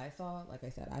all that I saw. Like I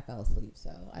said, I fell asleep, so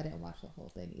I didn't watch the whole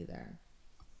thing either.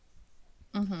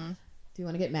 Do you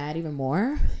want to get mad even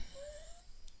more?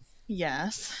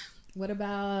 Yes. What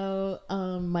about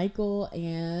Michael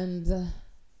and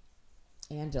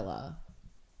Angela?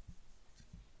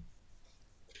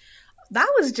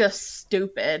 That was just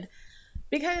stupid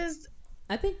because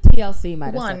I think TLC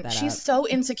might have set that she's up. So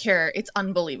insecure. It's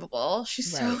unbelievable.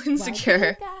 She's so insecure. Why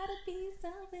you gotta be so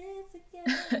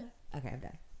insecure? Okay, I'm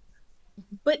done.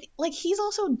 But like, he's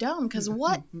also dumb because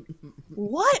what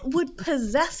would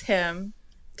possess him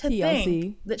to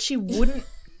think that she wouldn't?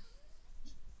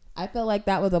 I feel like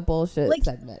that was a bullshit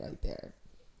segment right there.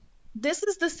 This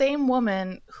is the same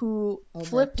woman who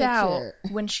flipped out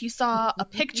when she saw a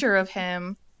picture of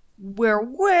him where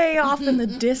way off in the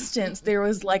distance there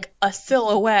was like a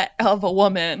silhouette of a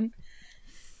woman.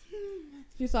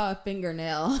 She saw a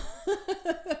fingernail.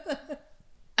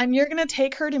 And you're going to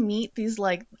take her to meet these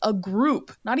like a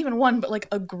group, not even one, but like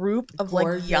a group of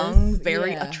gorgeous, like young,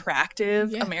 very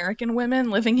attractive American women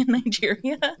living in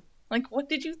Nigeria. Like, what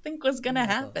did you think was going to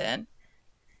happen?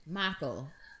 Michael,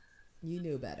 you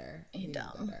knew better. You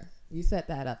dumb. You set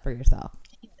that up for yourself.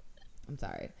 I'm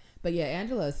sorry. But yeah,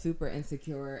 Angela is super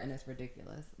insecure and it's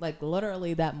ridiculous. Like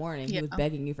literally that morning, he Yeah. was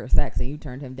begging you for sex and you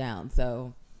turned him down.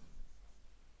 So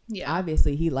Yeah.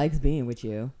 obviously he likes being with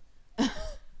you.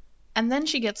 And then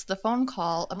she gets the phone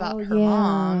call about Oh, her yeah.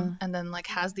 mom, and then like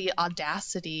has the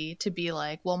audacity to be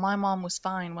like, well, my mom was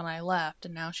fine when I left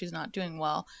and now she's not doing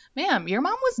well. Ma'am, your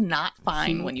mom was not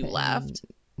fine She when you couldn't- left.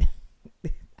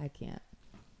 I can't.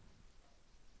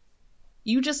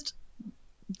 You just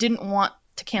didn't want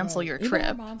to cancel Right. your Even trip.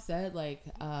 her mom said, like,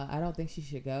 I don't think she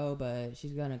should go, but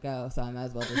she's gonna go, so I might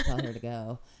as well just tell her to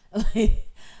go. Like,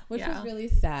 which Yeah. was really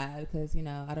sad because, you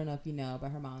know, I don't know if you know,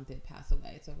 but her mom did pass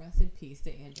away. So rest in peace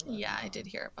to Angela. Yeah, I did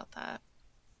hear about that.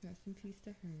 Rest in peace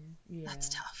to her. Yeah, That's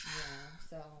tough. Yeah.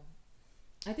 So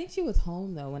I think she was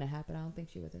home though when it happened. I don't think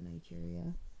she was in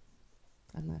Nigeria.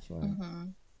 I'm not sure. Mm-hmm.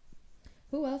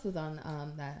 Who else was on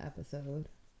that episode?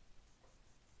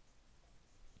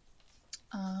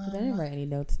 'Cause I didn't write any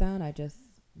notes down. I just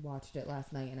watched it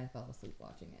last night and I fell asleep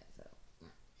watching it.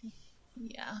 So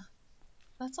Yeah.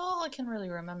 That's all I can really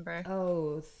remember.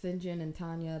 oh, Sinjin and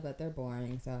Tanya, but they're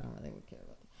boring, so I don't really care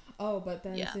about them. Oh, but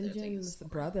then Yeah, they're Sinjin's things.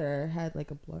 brother had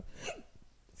like a blood.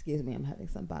 Excuse me, I'm having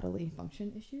some bodily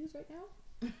function issues right now.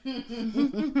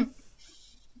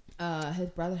 His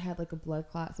brother had like a blood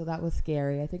clot, so that was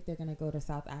scary. I think they're gonna go to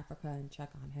South Africa and check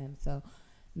on him. So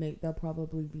there'll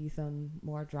probably be some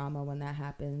more drama when that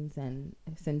happens, and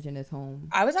Sinjin is home.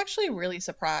 I was actually really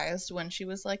surprised when she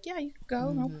was like, yeah, you can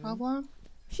go, no Mhm. problem.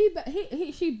 She better.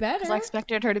 Because I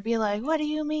expected her to be like, what do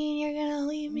you mean you're going to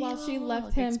leave me Well, she alone? left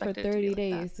Like, I him for expected it to 30 be like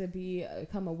that. days to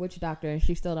become a witch doctor, and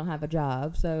she still don't have a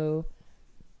job. So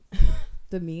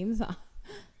the memes,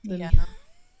 Yeah.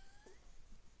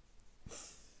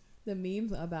 the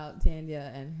memes about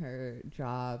Tanya and her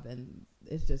job, and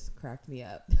it just cracked me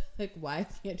up. Like, why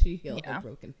can't she heal her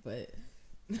broken foot?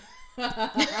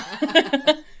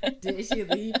 Did she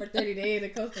leave for 30 days to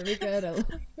Costa Rica?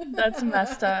 That's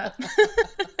messed up.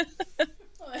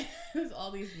 There's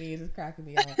all these memes. It's cracking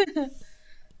me up.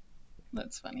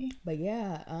 That's funny. But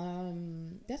yeah,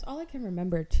 that's all I can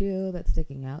remember too that's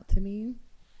sticking out to me.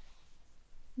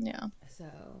 Yeah. So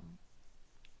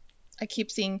I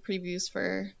keep seeing previews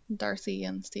for Darcy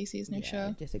and Stacey's new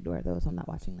show. just ignore those. I'm not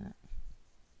watching that.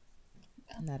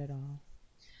 Not at all.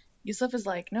 Yusuf is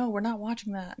like, no, we're not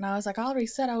watching that. And I was like, I already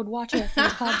said I would watch it for the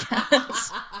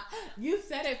podcast. You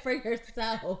said it for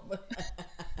yourself.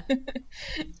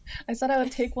 I said I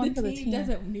would take one for the team.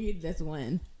 Doesn't need this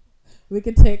win. We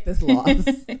could take this loss.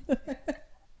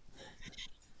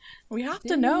 We have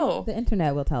to know. The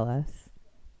internet will tell us.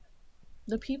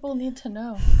 The people need to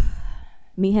know.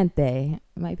 Mi gente,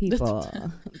 my people.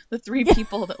 The 3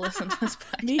 people that listen to this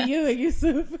podcast. Me, you, and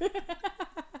Yusuf.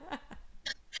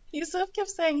 Yusuf kept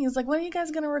saying, he's like, when are you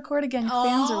guys going to record again?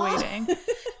 Fans are waiting.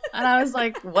 And I was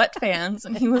like, what fans?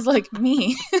 And he was like,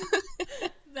 me.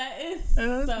 That is It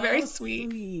was so very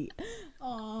sweet.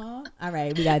 Aww. All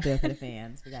right, we gotta do it for the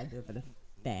fans. We gotta do it for the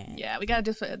fans. Yeah, we got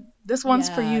to do it. This one's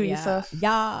for you, Yusuf.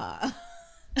 Yeah.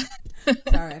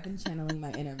 Sorry, I've been channeling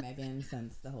my inner Megan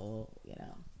since the whole,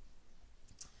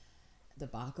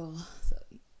 debacle. So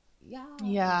yeah.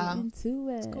 Get into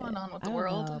it. What's going on with the I don't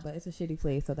world? know, but it's a shitty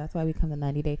place, so that's why we come to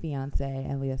 90 Day Fiance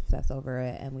and we obsess over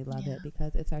it and we love it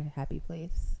because it's our happy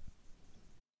place.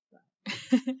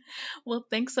 Well,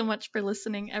 thanks so much for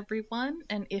listening, everyone.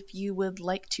 And if you would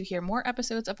like to hear more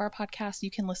episodes of our podcast,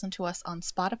 you can listen to us on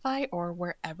Spotify or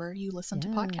wherever you listen to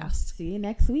podcasts. See you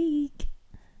next week.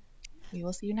 We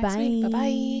will see you next week.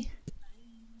 Bye-bye.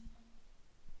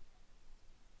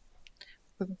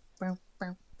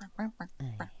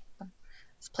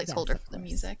 It's placeholder for the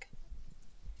music.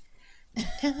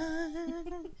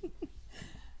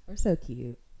 We're so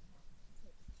cute.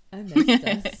 I missed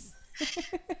us.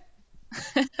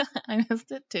 I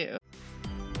missed it too.